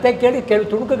 ನಾನು ಕತೆ ಕೇಳಿ ಕೆಲವು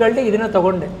ತುಣುಕುಗಳನ್ನ ಇದನ್ನು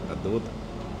ತೊಗೊಂಡೆ. ಅದ್ಭುತ.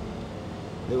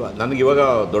 ನನಗಿವಾಗ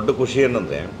ದೊಡ್ಡ ಖುಷಿ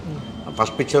ಏನಂದರೆ,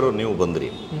 ಫಸ್ಟ್ ಪಿಕ್ಚರು ನೀವು ಬಂದಿರಿ,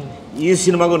 ಈ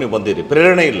ಸಿನಿಮಾಗೂ ನೀವು ಬಂದಿರಿ,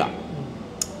 ಪ್ರೇರಣೆ ಇಲ್ಲ,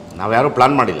 ನಾವ್ಯಾರೂ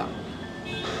ಪ್ಲ್ಯಾನ್ ಮಾಡಿಲ್ಲ,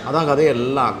 ಅದಾಗ ಅದೇ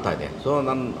ಎಲ್ಲ ಆಗ್ತಾಯಿದೆ. ಸೊ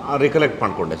ನಾನು ರಿಕಲೆಕ್ಟ್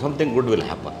ಮಾಡಿಕೊಂಡೆ, ಸಮಥಿಂಗ್ ಗುಡ್ ವಿಲ್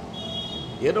ಹ್ಯಾಪನ್,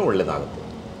 ಏನೋ ಒಳ್ಳೆಯದಾಗುತ್ತೆ.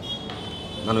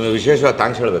 ನನಗೆ ವಿಶೇಷವಾಗಿ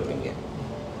ಥ್ಯಾಂಕ್ಸ್ ಹೇಳಬೇಕು ನಿಮಗೆ.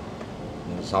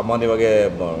 ಸಾಮಾನ್ಯವಾಗಿ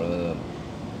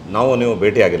ನೀವು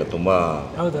ಭೇಟಿಯಾಗಿಲ್ಲ, ತುಂಬ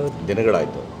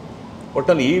ದಿನಗಳಾಯಿತು.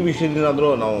 ಒಟ್ಟಲ್ಲಿ ಈ ವಿಷಯದಿಂದಾದರೂ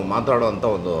ನಾವು ಮಾತಾಡೋವಂಥ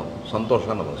ಒಂದು ಸಂತೋಷ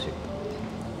ನಮಗೆ ಸಿಕ್ತು.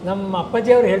 ನಮ್ಮ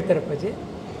ಅಪ್ಪಾಜಿಯವರು ಹೇಳ್ತಾರೆ, ಅಪ್ಪಾಜಿ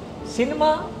ಸಿನಿಮಾ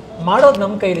ಮಾಡೋದು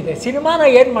ನಮ್ಮ ಕೈಲಿದೆ, ಸಿನಿಮಾನ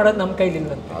ಏನು ಮಾಡೋದು ನಮ್ಮ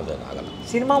ಕೈಲಿಲ್ವಂತ. ಆಗಲ್ಲ,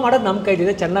 ಸಿನಿಮಾ ಮಾಡೋದು ನಮ್ಮ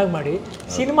ಕೈಲಿದೆ, ಚೆನ್ನಾಗಿ ಮಾಡಿ.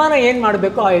 ಸಿನಿಮಾನ ಏನು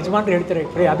ಮಾಡಬೇಕು ಆ ಯಜಮಾನ್ರು ಹೇಳ್ತಾರೆ,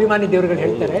 ಅಭಿಮಾನಿ ದೇವರುಗಳು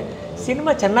ಹೇಳ್ತಾರೆ,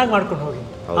 ಸಿನಿಮಾ ಚೆನ್ನಾಗಿ ಮಾಡ್ಕೊಂಡು ಹೋಗಿ,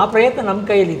 ಆ ಪ್ರಯತ್ನ ನಮ್ಮ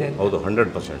ಕೈಯಲ್ಲಿದೆ. ಹೌದು,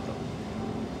 100%.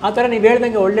 ಆ ಥರ ನೀವು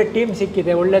ಹೇಳ್ದಂಗೆ ಒಳ್ಳೆ ಟೀಮ್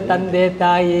ಸಿಕ್ಕಿದೆ, ಒಳ್ಳೆ ತಂದೆ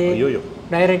ತಾಯಿ,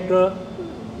 ಡೈರೆಕ್ಟ್ರು,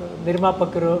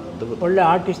 ನಿರ್ಮಾಪಕರು, ಒಳ್ಳೆ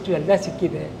ಆರ್ಟಿಸ್ಟು ಎಲ್ಲ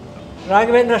ಸಿಕ್ಕಿದೆ.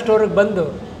 ರಾಘವೇಂದ್ರ ಸ್ಟೋರಿಗೆ ಬಂದು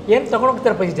ಏನು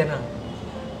ತೊಗೊಂಡೋಗ್ತಾರೆ ಪೈಸೆ ಜನ?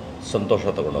 ಸಂತೋಷ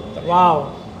ತೊಗೊಂಡೋಗ್ತಾರೆ. ವಾವ್,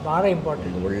 ಭಾಳ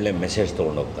ಇಂಪಾರ್ಟೆಂಟ್. ಒಳ್ಳೆ ಮೆಸೇಜ್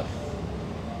ತೊಗೊಂಡೋಗ್ತಾರೆ,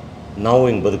 ನಾವು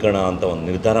ಹಿಂಗೆ ಬದುಕೋಣ ಅಂತ ಒಂದು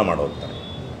ನಿರ್ಧಾರ ಮಾಡೋಗ್ತಾರೆ.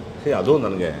 ಅದು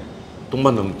ನನಗೆ ತುಂಬ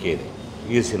ನಂಬಿಕೆ ಇದೆ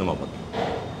ಈ ಸಿನಿಮಾ ಬಗ್ಗೆ.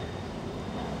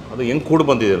 ಅದು ಹೆಂಗೆ ಕೂಡ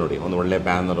ಬಂದಿದೆ ನೋಡಿ, ಒಂದು ಒಳ್ಳೆ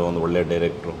ಬ್ಯಾನರು, ಒಂದು ಒಳ್ಳೆ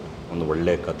ಡೈರೆಕ್ಟ್ರು, ಒಂದು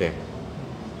ಒಳ್ಳೆ ಕತೆ.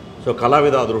 ಸೊ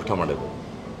ಕಲಾವಿದ ಅದೃಷ್ಟ ಮಾಡಿರ್ಬೋದು.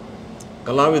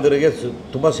 ಕಲಾವಿದರಿಗೆ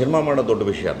ತುಂಬ ಸಿನಿಮಾ ಮಾಡೋದು ದೊಡ್ಡ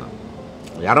ವಿಷಯ ಅಲ್ಲ,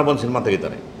 ಯಾರೋ ಬಂದು ಸಿನಿಮಾ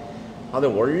ತೆಗಿತಾರೆ. ಆದರೆ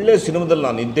ಒಳ್ಳೆ ಸಿನಿಮಾದಲ್ಲಿ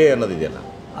ನಾನು ಇದ್ದೆ ಅನ್ನೋದಿದೆಯಲ್ಲ,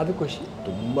 ಅದು ಖುಷಿ,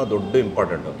 ತುಂಬ ದೊಡ್ಡ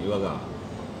ಇಂಪಾರ್ಟೆಂಟು. ಇವಾಗ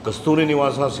ಕಸ್ತೂರಿ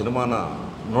ನಿವಾಸ ಸಿನಿಮಾನ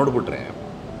ನೋಡಿಬಿಟ್ರೆ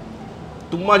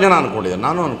ತುಂಬ ಜನ ಅಂದ್ಕೊಂಡಿದ್ದಾರೆ,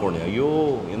 ನಾನು ಅಂದ್ಕೊಂಡಿದ್ದೆ, ಅಯ್ಯೋ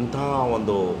ಇಂಥ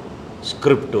ಒಂದು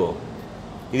ಸ್ಕ್ರಿಪ್ಟು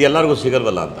ಇದು ಎಲ್ಲರಿಗೂ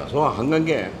ಸಿಗಲ್ವಲ್ಲ ಅಂತ. ಸೊ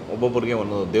ಹಾಗಾಗಿ ಒಬ್ಬೊಬ್ಬರಿಗೆ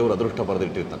ಒಂದು ದೇವ್ರ ಅದೃಷ್ಟ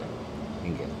ಬರೆದಿಟ್ಟಿರ್ತಾರೆ.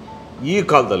 ಹೀಗೆ ಈ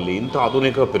ಕಾಲದಲ್ಲಿ ಇಂಥ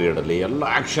ಆಧುನಿಕ ಪೀರಿಯಡಲ್ಲಿ ಎಲ್ಲ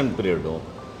ಆ್ಯಕ್ಷನ್ ಪೀರಿಯಡು,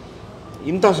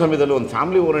 ಇಂಥ ಸಮಯದಲ್ಲಿ ಒಂದು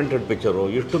ಫ್ಯಾಮಿಲಿ ಓರಿಯೆಂಟೆಡ್ ಪಿಕ್ಚರು,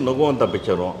 ಇಷ್ಟು ನಗುವಂಥ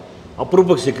ಪಿಕ್ಚರು,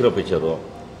 ಅಪರೂಪಕ್ಕೆ ಸಿಕ್ಕಿರೋ ಪಿಕ್ಚರು,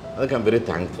 ಅದಕ್ಕೆ ಐ ಆಮ್ ವೆರಿ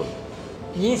ಥ್ಯಾಂಕ್ಫುಲ್.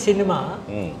 ಈ ಸಿನಿಮಾ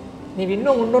ನೀವು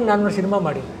ಇನ್ನೂ 300-400 ಸಿನಿಮಾ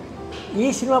ಮಾಡಿ, ಈ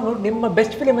ಸಿನಿಮಾ ನಿಮ್ಮ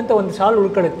ಬೆಸ್ಟ್ ಫಿಲಿಮ್ ಅಂತ ಒಂದು ಸಾಲು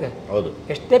ಉಳ್ಕೊಳ್ಳುತ್ತೆ. ಹೌದು,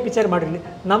 ಎಷ್ಟೇ ಪಿಕ್ಚರ್ ಮಾಡಿರಲಿ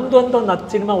ನಮ್ಮದು ಅಂತ ಒಂದು 10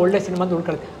 ಸಿನಿಮಾ ಒಳ್ಳೆ ಸಿನಿಮಾ ಅಂತ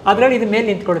ಉಳ್ಕೊಳ್ಳುತ್ತೆ, ಅದರಲ್ಲಿ ಇದು ಮೇಲೆ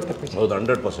ನಿಂತ್ಕೊಳ್ಳುತ್ತೆ ಪಿಕ್ಚರ್. ಹೌದು,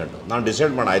 100%. ನಾನು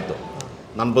ಡಿಸೈಡ್ ಮಾಡಾಯಿತು,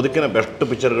 ನನ್ನ ಬದುಕಿನ ಬೆಸ್ಟ್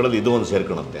ಪಿಕ್ಚರ್ಗಳಲ್ಲಿ ಇದು ಒಂದು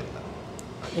ಸೇರ್ಕೊಳ್ಳುತ್ತೆ ಅಂತ.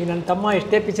 ಈಗ ನನ್ನ ತಮ್ಮ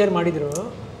ಎಷ್ಟೇ ಪಿಕ್ಚರ್ ಮಾಡಿದ್ರು,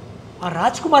 ಆ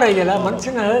ರಾಜ್ಕುಮಾರ ಇದೆಯಲ್ಲ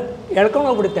ಮನುಷ್ಯನ ಎಳ್ಕೊಂಡು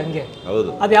ಹೋಗ್ಬಿಡುತ್ತೆ ಹಂಗೆ.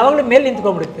 ಹೌದು, ಅದು ಯಾವಾಗಲೂ ಮೇಲೆ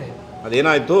ನಿಂತ್ಕೊಂಡ್ಬಿಡುತ್ತೆ.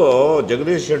 ಅದೇನಾಯಿತು,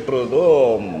 ಜಗದೀಶ್ ಶೆಟ್ಟರದು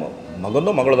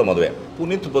ಮಗಂದು ಮಗಳದು ಮದುವೆ,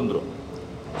 ಪುನೀತ್ ಬಂದರು.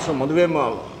 ಸೊ ಮದುವೆ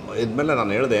ಇದ್ಮೇಲೆ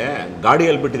ನಾನು ಹೇಳಿದೆ,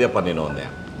 ಗಾಡಿಯಲ್ಲಿ ಬಿಟ್ಟಿದೆಯಪ್ಪ ನೀನು ಅಂದೆ.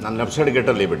 ನಾನು ಲೆಫ್ಟ್ ಸೈಡ್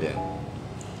ಗೇಟಲ್ಲಿ ಬಿಟ್ಟೆ,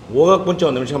 ಹೋಗೋಕ್ಕೆ ಮುಂಚೆ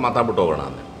ಒಂದು ನಿಮಿಷ ಮಾತಾಡ್ಬಿಟ್ಟು ಹೋಗೋಣ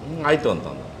ಅಂದೆ. ಆಯಿತು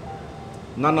ಅಂತಂದು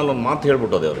ನಾನು ಅಲ್ಲೊಂದು ಮಾತು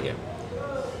ಹೇಳ್ಬಿಟ್ಟೋದೆ ಅವ್ರಿಗೆ,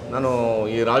 ನಾನು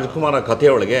ಈ ರಾಜ್ಕುಮಾರ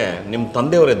ಕಥೆಯೊಳಗೆ ನಿಮ್ಮ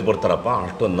ತಂದೆಯವರು ಎದ್ದು ಬರ್ತಾರಪ್ಪ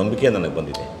ಅಷ್ಟೊಂದು ನಂಬಿಕೆ ನನಗೆ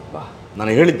ಬಂದಿದೆ.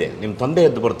 ನಾನು ಹೇಳಿದ್ದೆ ನಿಮ್ಮ ತಂದೆ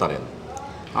ಎದ್ದು ಬರ್ತಾರೆ ಅಂತ.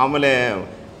 ಆಮೇಲೆ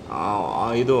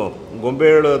ಇದು ಗೊಂಬೆ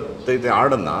ಹೇಳುತ್ತೈತೆ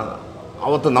ಹಾಡನ್ನು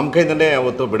ಅವತ್ತು ನಮ್ಮ ಕೈನಲ್ಲೇ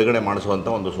ಅವತ್ತು ಬಿಡುಗಡೆ ಮಾಡಿಸುವಂಥ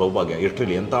ಒಂದು ಸೌಭಾಗ್ಯ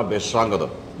ಹಿಸ್ಟ್ರಿಲಿ ಎಂಥ ಬೆಸ್ಟ್ ಸಾಂಗ್ ಅದು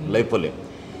ಲೈಫಲ್ಲಿ.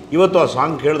 ಇವತ್ತು ಆ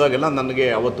ಸಾಂಗ್ ಕೇಳಿದಾಗೆಲ್ಲ ನನಗೆ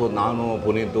ಅವತ್ತು ನಾನು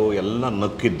ಪುನೀತು ಎಲ್ಲ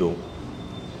ನಕ್ಕಿದ್ದು.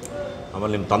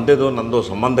 ಆಮೇಲೆ ನಿಮ್ಮ ತಂದೆದು ನನ್ನದು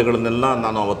ಸಂಬಂಧಗಳನ್ನೆಲ್ಲ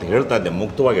ನಾನು ಅವತ್ತು ಹೇಳ್ತಾ ಇದ್ದೆ,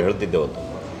 ಮುಕ್ತವಾಗಿ ಹೇಳ್ತಿದ್ದೆ ಅವತ್ತು.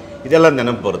 ಇದೆಲ್ಲ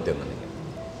ನೆನಪು ಬರುತ್ತೆ ನನಗೆ.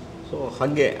 ಸೊ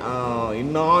ಹಾಗೆ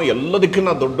ಇನ್ನೂ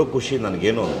ಎಲ್ಲದಕ್ಕಿಂತ ದೊಡ್ಡ ಖುಷಿ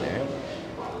ನನಗೇನು ಅಂದರೆ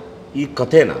ಈ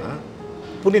ಕಥೆನ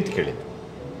ಪುನೀತ್ ಕೇಳಿದ್ದು,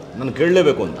 ನಾನು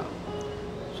ಕೇಳಲೇಬೇಕು ಅಂತ.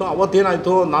 ಸೊ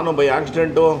ಅವತ್ತೇನಾಯಿತು, ನಾನು ಬೈ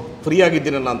ಆಕ್ಸಿಡೆಂಟು ಫ್ರೀ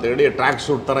ಆಗಿದ್ದೀನಲ್ಲ ಅಂತೇಳಿ ಟ್ರ್ಯಾಕ್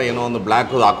ಸೂಟ್ ಥರ ಏನೋ ಒಂದು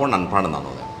ಬ್ಲ್ಯಾಕ್ ಹಾಕ್ಕೊಂಡು ಅನ್ಪಾಣ ನಾನು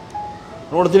ಅದೇ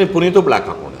ನೋಡ್ತೀನಿ. ಪುನೀತು ಬ್ಲ್ಯಾಕ್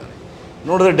ಹಾಕ್ಕೊಂಡಿದ್ದಾನೆ,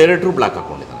 ನೋಡಿದ್ರೆ ಡೈರೆಕ್ಟ್ರು ಬ್ಲ್ಯಾಕ್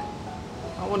ಹಾಕ್ಕೊಂಡಿದ್ದಾನೆ.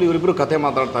 ಆಮೇಲೆ ಇವರಿಬ್ಬರು ಕತೆ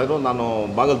ಮಾತಾಡ್ತಾಯಿದ್ರು. ನಾನು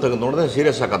ಬಾಗಿಲು ತೆಗೆದು ನೋಡಿದ್ರೆ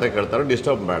ಸೀರಿಯಸ್ ಆಗಿ ಕತೆ ಕೇಳ್ತಾರೆ,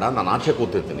 ಡಿಸ್ಟರ್ಬ್ ಬೇಡ, ನಾನು ಆಚೆ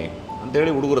ಕೂತಿರ್ತೀನಿ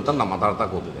ಅಂತೇಳಿ ಹುಡುಗರು ತಂದು ನಾನು ಮಾತಾಡ್ತಾ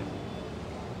ಕೂತಿದ್ದೆ.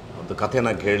 ಅದು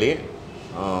ಕಥೆನ ಕೇಳಿ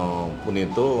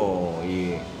ಪುನೀತು ಈ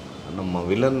ನಮ್ಮ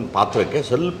ವಿಲನ್ ಪಾತ್ರಕ್ಕೆ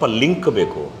ಸ್ವಲ್ಪ ಲಿಂಕ್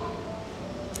ಬೇಕು,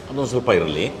 ಅದೊಂದು ಸ್ವಲ್ಪ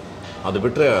ಇರಲಿ, ಅದು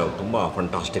ಬಿಟ್ಟರೆ ತುಂಬ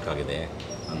ಫಂಟಾಸ್ಟಿಕ್ ಆಗಿದೆ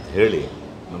ಅಂತ ಹೇಳಿ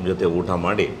ನಮ್ಮ ಜೊತೆ ಊಟ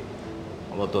ಮಾಡಿ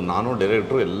ಅವತ್ತು ನಾನು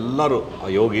ಡೈರೆಕ್ಟ್ರು ಎಲ್ಲರೂ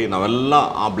ಯೋಗಿ ನಾವೆಲ್ಲ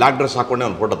ಆ ಬ್ಲ್ಯಾಕ್ ಡ್ರೆಸ್ ಹಾಕ್ಕೊಂಡೆ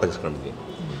ಒಂದು ಫೋಟೋ ತೆಗೆಸ್ಕೊಂಡಿದ್ವಿ.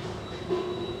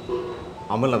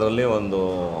 ಆಮೇಲೆ ಅದರಲ್ಲಿ ಒಂದು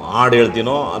ಹಾಡು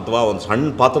ಹೇಳ್ತೀನೋ ಅಥವಾ ಒಂದು ಸಣ್ಣ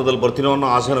ಪಾತ್ರದಲ್ಲಿ ಬರ್ತೀನೋ ಅನ್ನೋ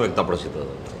ಆಸೆನ ವ್ಯಕ್ತಪಡಿಸಿದ್ದು.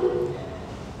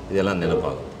 ಇದೆಲ್ಲ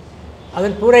ನೆನಪಾಗುತ್ತೆ.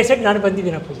 ಅದನ್ನು ಪೂರೈಸಕ್ಕೆ ನಾನು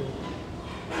ಬಂದಿದ್ದೀನಿ ಅಪ್ಪಾಜಿ.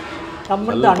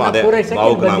 ಸ್ವಲ್ಪ ಅದೇ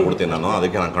ಭಾವುಕನಾಗ್ಬಿಡ್ತೀನಿ ನಾನು,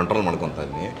 ಅದಕ್ಕೆ ನಾನು ಕಂಟ್ರೋಲ್ ಮಾಡ್ಕೊತಾ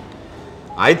ಇದ್ದೀನಿ.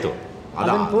 ಆಯಿತು,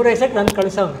 ಅದನ್ನು ಪೂರೈಸಕ್ಕೆ ನಾನು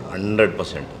ಕಳಿಸೋನು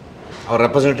 100%. ಅವ್ರ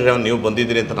ರೆಪ್ರೆಸೆಂಟೇಟಿವ್ ನೀವು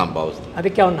ಬಂದಿದ್ದೀರಿ ಅಂತ ನಾನು ಭಾವಿಸ್ತೀನಿ.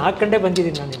 ಅದಕ್ಕೆ ಅವ್ನು ಹಾಕ್ಕೊಂಡೇ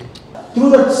ಬಂದಿದ್ದೀನಿ ನಾನು ಇಲ್ಲಿ. Through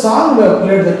that song we have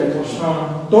played that emotion.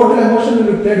 Total emotion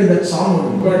we played in that song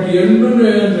only. But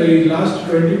the last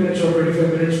 20 minutes or 25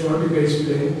 minutes what you guys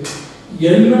play,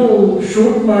 yellow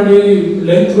shoot ಮಾಡಿ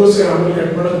ಲೆಂತ್ ಗೋಸ್ಕರ ಆಮೇಲೆ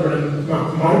ಕಟ್ ಮಾಡೋದು ಬೇಡ,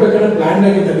 ಮಾಡ್ಬೇಕಾದ್ರೆ ಪ್ಲಾನ್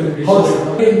ಆಗಿ ತೆಗೆದು ಹೌದು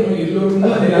ಎಲ್ಲೋ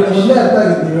ಮೊದಲೇ ಅರ್ಥ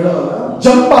ಆಗಿತ್ತು ನೀವು ಹೇಳೋಲ್ಲ,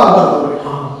 ಜಂಪ್ ಆಗಬಾರ್ದು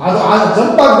ಅದು. ಆ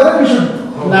ಜಂಪ್ ಆಗಿದ್ರೆ ವಿ ಶುಡ್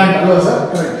ಲ್ಯಾಂಡ್ ಅಲ್ವಾ ಸರ್?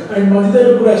 ಕರೆಕ್ಟ್. ಅಂಡ್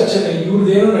ಮಧ್ಯದಲ್ಲಿ ಕೂಡ ಅಷ್ಟೇ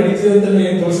ಇವ್ರದ್ದೇನೋ ನಡೀತಿದೆ ಅಂತ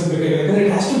ಏನು ತೋರಿಸಬೇಕಾಗಿಲ್ಲ, ಯಾಕಂದ್ರೆ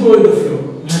it has to go with the flow.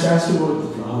 It has to go with the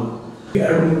flow.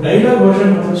 Dialogue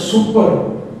version ಮಾತ್ರ ಸೂಪರ್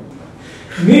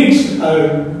ನೀಡ್ಸ್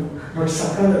ಬಟ್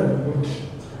ಸಕ್ಕದ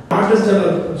ಆರ್ಟಿಸ್ಟ್ ಎಲ್ಲ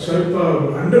ಸ್ವಲ್ಪ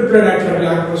under played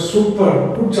actor super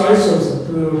good choice also.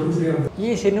 ಈ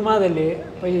ಸಿನಿಮಾದಲ್ಲಿ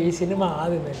ಈ ಸಿನಿಮಾ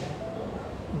ಆದಮೇಲೆ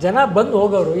ಜನ ಬಂದು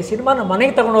ಹೋಗೋರು ಈ ಸಿನಿಮಾನ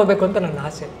ಮನೆಗೆ ತಗೊಂಡು ಹೋಗ್ಬೇಕು ಅಂತ ನನ್ನ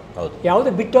ಆಸೆ. ಯಾವುದು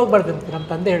ಬಿಟ್ಟು ಹೋಗ್ಬಾರ್ದಂತೆ. ನಮ್ಮ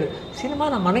ತಂದೆ ಹೇಳೋದು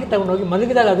ಸಿನಿಮಾನ ಮನೆಗೆ ತಗೊಂಡು ಹೋಗಿ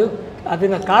ಮಲಗಿದಾಗ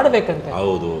ಅದನ್ನು ಕಾಡಬೇಕಂತ.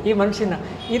 ಹೌದು, ಈ ಮನುಷ್ಯನ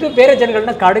ಇದು ಬೇರೆ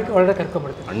ಜನಗಳನ್ನ ಕಾಡಕ್ಕೆ ಒಳಗೆ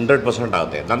ಕರ್ಕೊಂಡ್ಬಿಡ್ತಾರೆ. 100%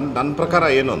 ಆಗುತ್ತೆ. ನನ್ನ ಪ್ರಕಾರ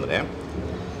ಏನು ಅಂದರೆ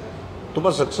ತುಂಬ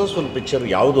ಸಕ್ಸಸ್ಫುಲ್ ಪಿಕ್ಚರ್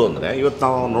ಯಾವುದು ಅಂದರೆ ಇವತ್ತು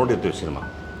ನಾವು ನೋಡಿರ್ತೀವಿ ಸಿನಿಮಾ,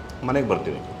 ಮನೆಗೆ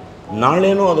ಬರ್ತೀವಿ,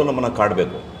 ನಾಳೆನೂ ಅದು ನಮ್ಮನ್ನು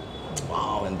ಕಾಡಬೇಕು.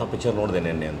 ಎಂಥ ಪಿಕ್ಚರ್ ನೋಡಿದೆ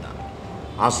ನೆನ್ನೆ ಅಂತ,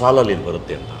 ಆ ಸಾಲಲ್ಲಿ ಇದು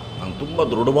ಬರುತ್ತೆ ಅಂತ ನಂಗೆ ತುಂಬ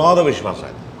ದೃಢವಾದ ವಿಶ್ವಾಸ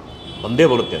ಇದೆ, ಬಂದೇ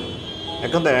ಬರುತ್ತೆ ಅಂತ.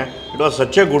 ಯಾಕಂದರೆ it was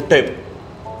such A good time.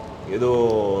 ಇದು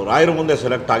ರಾಯರ ಮುಂದೆ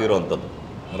ಸೆಲೆಕ್ಟ್ ಆಗಿರೋವಂಥದ್ದು,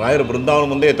 ರಾಯರ ಬೃಂದಾವನ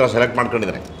ಮುಂದೆ ಈ ಥರ ಸೆಲೆಕ್ಟ್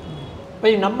ಮಾಡ್ಕೊಂಡಿದ್ದಾರೆ.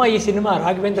 ನಮ್ಮ ಈ ಸಿನಿಮಾ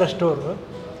ರಾಘವೇಂದ್ರ ಸ್ಟೋರ್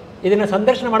ಇದನ್ನು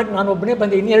ಸಂದರ್ಶನ ಮಾಡೋಕ್ಕೆ ನಾನು ಒಬ್ಬನೇ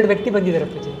ಬಂದೆ, ಇನ್ನೆರಡು ವ್ಯಕ್ತಿ ಬಂದಿದ್ದಾರೆ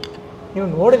ಅಪ್ಪಾಜಿ. ನೀವು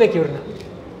ನೋಡಬೇಕು ಇವ್ರನ್ನ.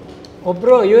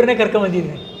 ಒಬ್ಬರು ಇವ್ರನ್ನೇ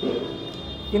ಕರ್ಕೊಂಬಂದಿದ್ದೀನಿ,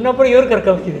 ಇನ್ನೊಬ್ಬರು ಇವ್ರು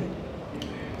ಕರ್ಕೊಂಬಂದಿದ್ದೀನಿ.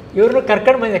 ಇವ್ರನ್ನೂ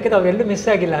ಕರ್ಕೊಂಡು ಬಂದು, ಯಾಕೆಂದ್ರೆ ಅವರೆಲ್ಲೂ ಮಿಸ್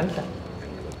ಆಗಿಲ್ಲ ಅಂತ.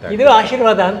 ಇದು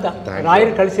ಆಶೀರ್ವಾದ ಅಂತ,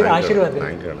 ರಾಯರು ಕಳಿಸಿರೋ ಆಶೀರ್ವಾದ.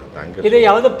 ಇದು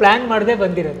ಯಾವುದೋ ಪ್ಲ್ಯಾನ್ ಮಾಡದೆ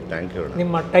ಬಂದಿರೋದು.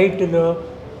 ನಿಮ್ಮ ಟೈಟಲು,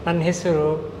 ನನ್ನ ಹೆಸರು,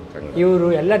 ಇವರು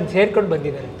ಎಲ್ಲ ಸೇರ್ಕೊಂಡು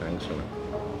ಬಂದಿದ್ದಾರೆ.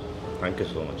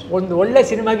 ಒಂದು ಒಳ್ಳೆ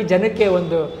ಸಿನಿಮಾಗಿ ಜನಕ್ಕೆ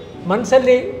ಒಂದು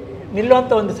ಮನಸ್ಸಲ್ಲಿ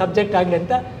ನಿಲ್ಲುವಂಥ ಒಂದು ಸಬ್ಜೆಕ್ಟ್ ಆಗಲಿ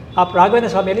ಅಂತ ಆ ರಾಘವೇಂದ್ರ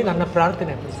ಸ್ವಾಮಿಯಲ್ಲಿ ನನ್ನ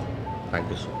ಪ್ರಾರ್ಥನೆ ಅಪ್ಪಾಜಿ.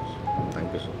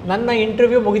 ನನ್ನ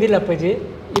ಇಂಟರ್ವ್ಯೂ ಮುಗಿದಿಲ್ಲ ಅಪ್ಪಾಜಿ,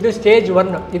 ಇದು ಸ್ಟೇಜ್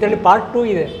 1. ಇದರಲ್ಲಿ ಪಾರ್ಟ್ 2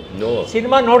 ಇದೆ.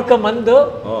 ಸಿನಿಮಾ ನೋಡ್ಕೊಂಬಂದು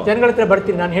ಜನಗಳ ಹತ್ರ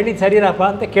ಬರ್ತೀನಿ, ನಾನು ಹೇಳಿದ್ದು ಸರಿರಪ್ಪ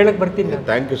ಅಂತ ಕೇಳಕ್ಕೆ ಬರ್ತೀನಿ.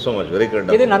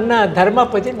 ಇದು ನನ್ನ ಧರ್ಮ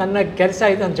ಅಪ್ಪಾಜಿ, ನನ್ನ ಕೆಲಸ,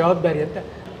 ಇದು ನನ್ನ ಜವಾಬ್ದಾರಿ ಅಂತ.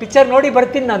 ಪಿಕ್ಚರ್ ನೋಡಿ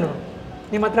ಬರ್ತೀನಿ, ನಾನು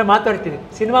ನಿಮ್ಮ ಹತ್ರ ಮಾತಾಡ್ತೀನಿ,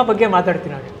 ಸಿನಿಮಾ ಬಗ್ಗೆ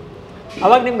ಮಾತಾಡ್ತೀನಿ.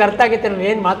 ಅವಾಗ ನಿಮ್ಗೆ ಅರ್ಥ ಆಗುತ್ತೆ ನಾನು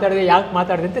ಏನು ಮಾತಾಡಿದೆ, ಯಾಕೆ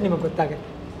ಮಾತಾಡಿದೆ ಅಂತ ನಿಮಗೆ ಗೊತ್ತಾಗುತ್ತೆ.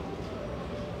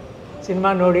 ಸಿನಿಮಾ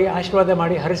ನೋಡಿ ಆಶೀರ್ವಾದ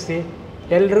ಮಾಡಿ ಹರಿಸಿ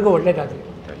ಎಲ್ರಿಗೂ ಒಳ್ಳೇದಾಗಲಿ.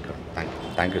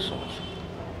 Thank you so much.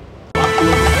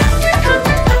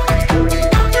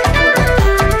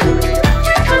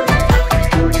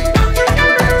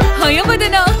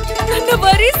 Hayavadana ನನ್ನ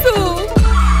ವರಿಸು.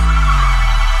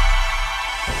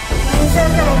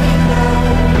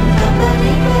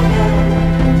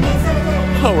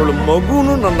 ಅವಳು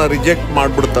ಮಗುನು ನನ್ನ ರಿಜೆಕ್ಟ್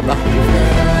ಮಾಡ್ಬಿಡ್ತಾನ.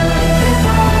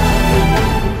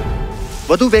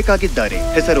 ವಧು ಬೇಕಾಗಿದ್ದಾರೆ.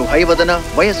 ಹೆಸರು ಹೈವದನ,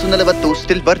 ವಯಸ್ಸು 40,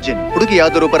 ಸ್ಟಿಲ್ ವರ್ಜಿನ್.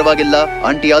 ಹುಡುಗಿಯಾದರೂ ಪರವಾಗಿಲ್ಲ,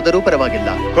 ಆಂಟಿಯಾದರೂ ಪರವಾಗಿಲ್ಲ,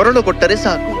 ಕೊರಳು ಕೊಟ್ಟರೆ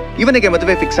ಸಾಕು. ಇವನಿಗೆ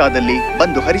ಮದುವೆ ಫಿಕ್ಸ್ ಆದಲ್ಲಿ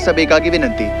ಬಂದು ಹರಿಸಬೇಕಾಗಿ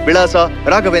ವಿನಂತಿ. ವಿಳಾಸ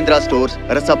ರಾಘವೇಂದ್ರ ಸ್ಟೋರ್ಸ್,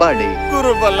 ರಸಬಾಳೆ.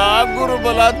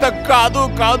 ಗುರುಬಲ ಅಂತ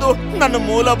ಕಾದು ನನ್ನ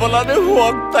ಮೂಲ ಬಲನೇ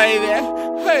ಹೋಗ್ತಾ ಇದೆ.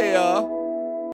 ಅಯ್ಯೋ.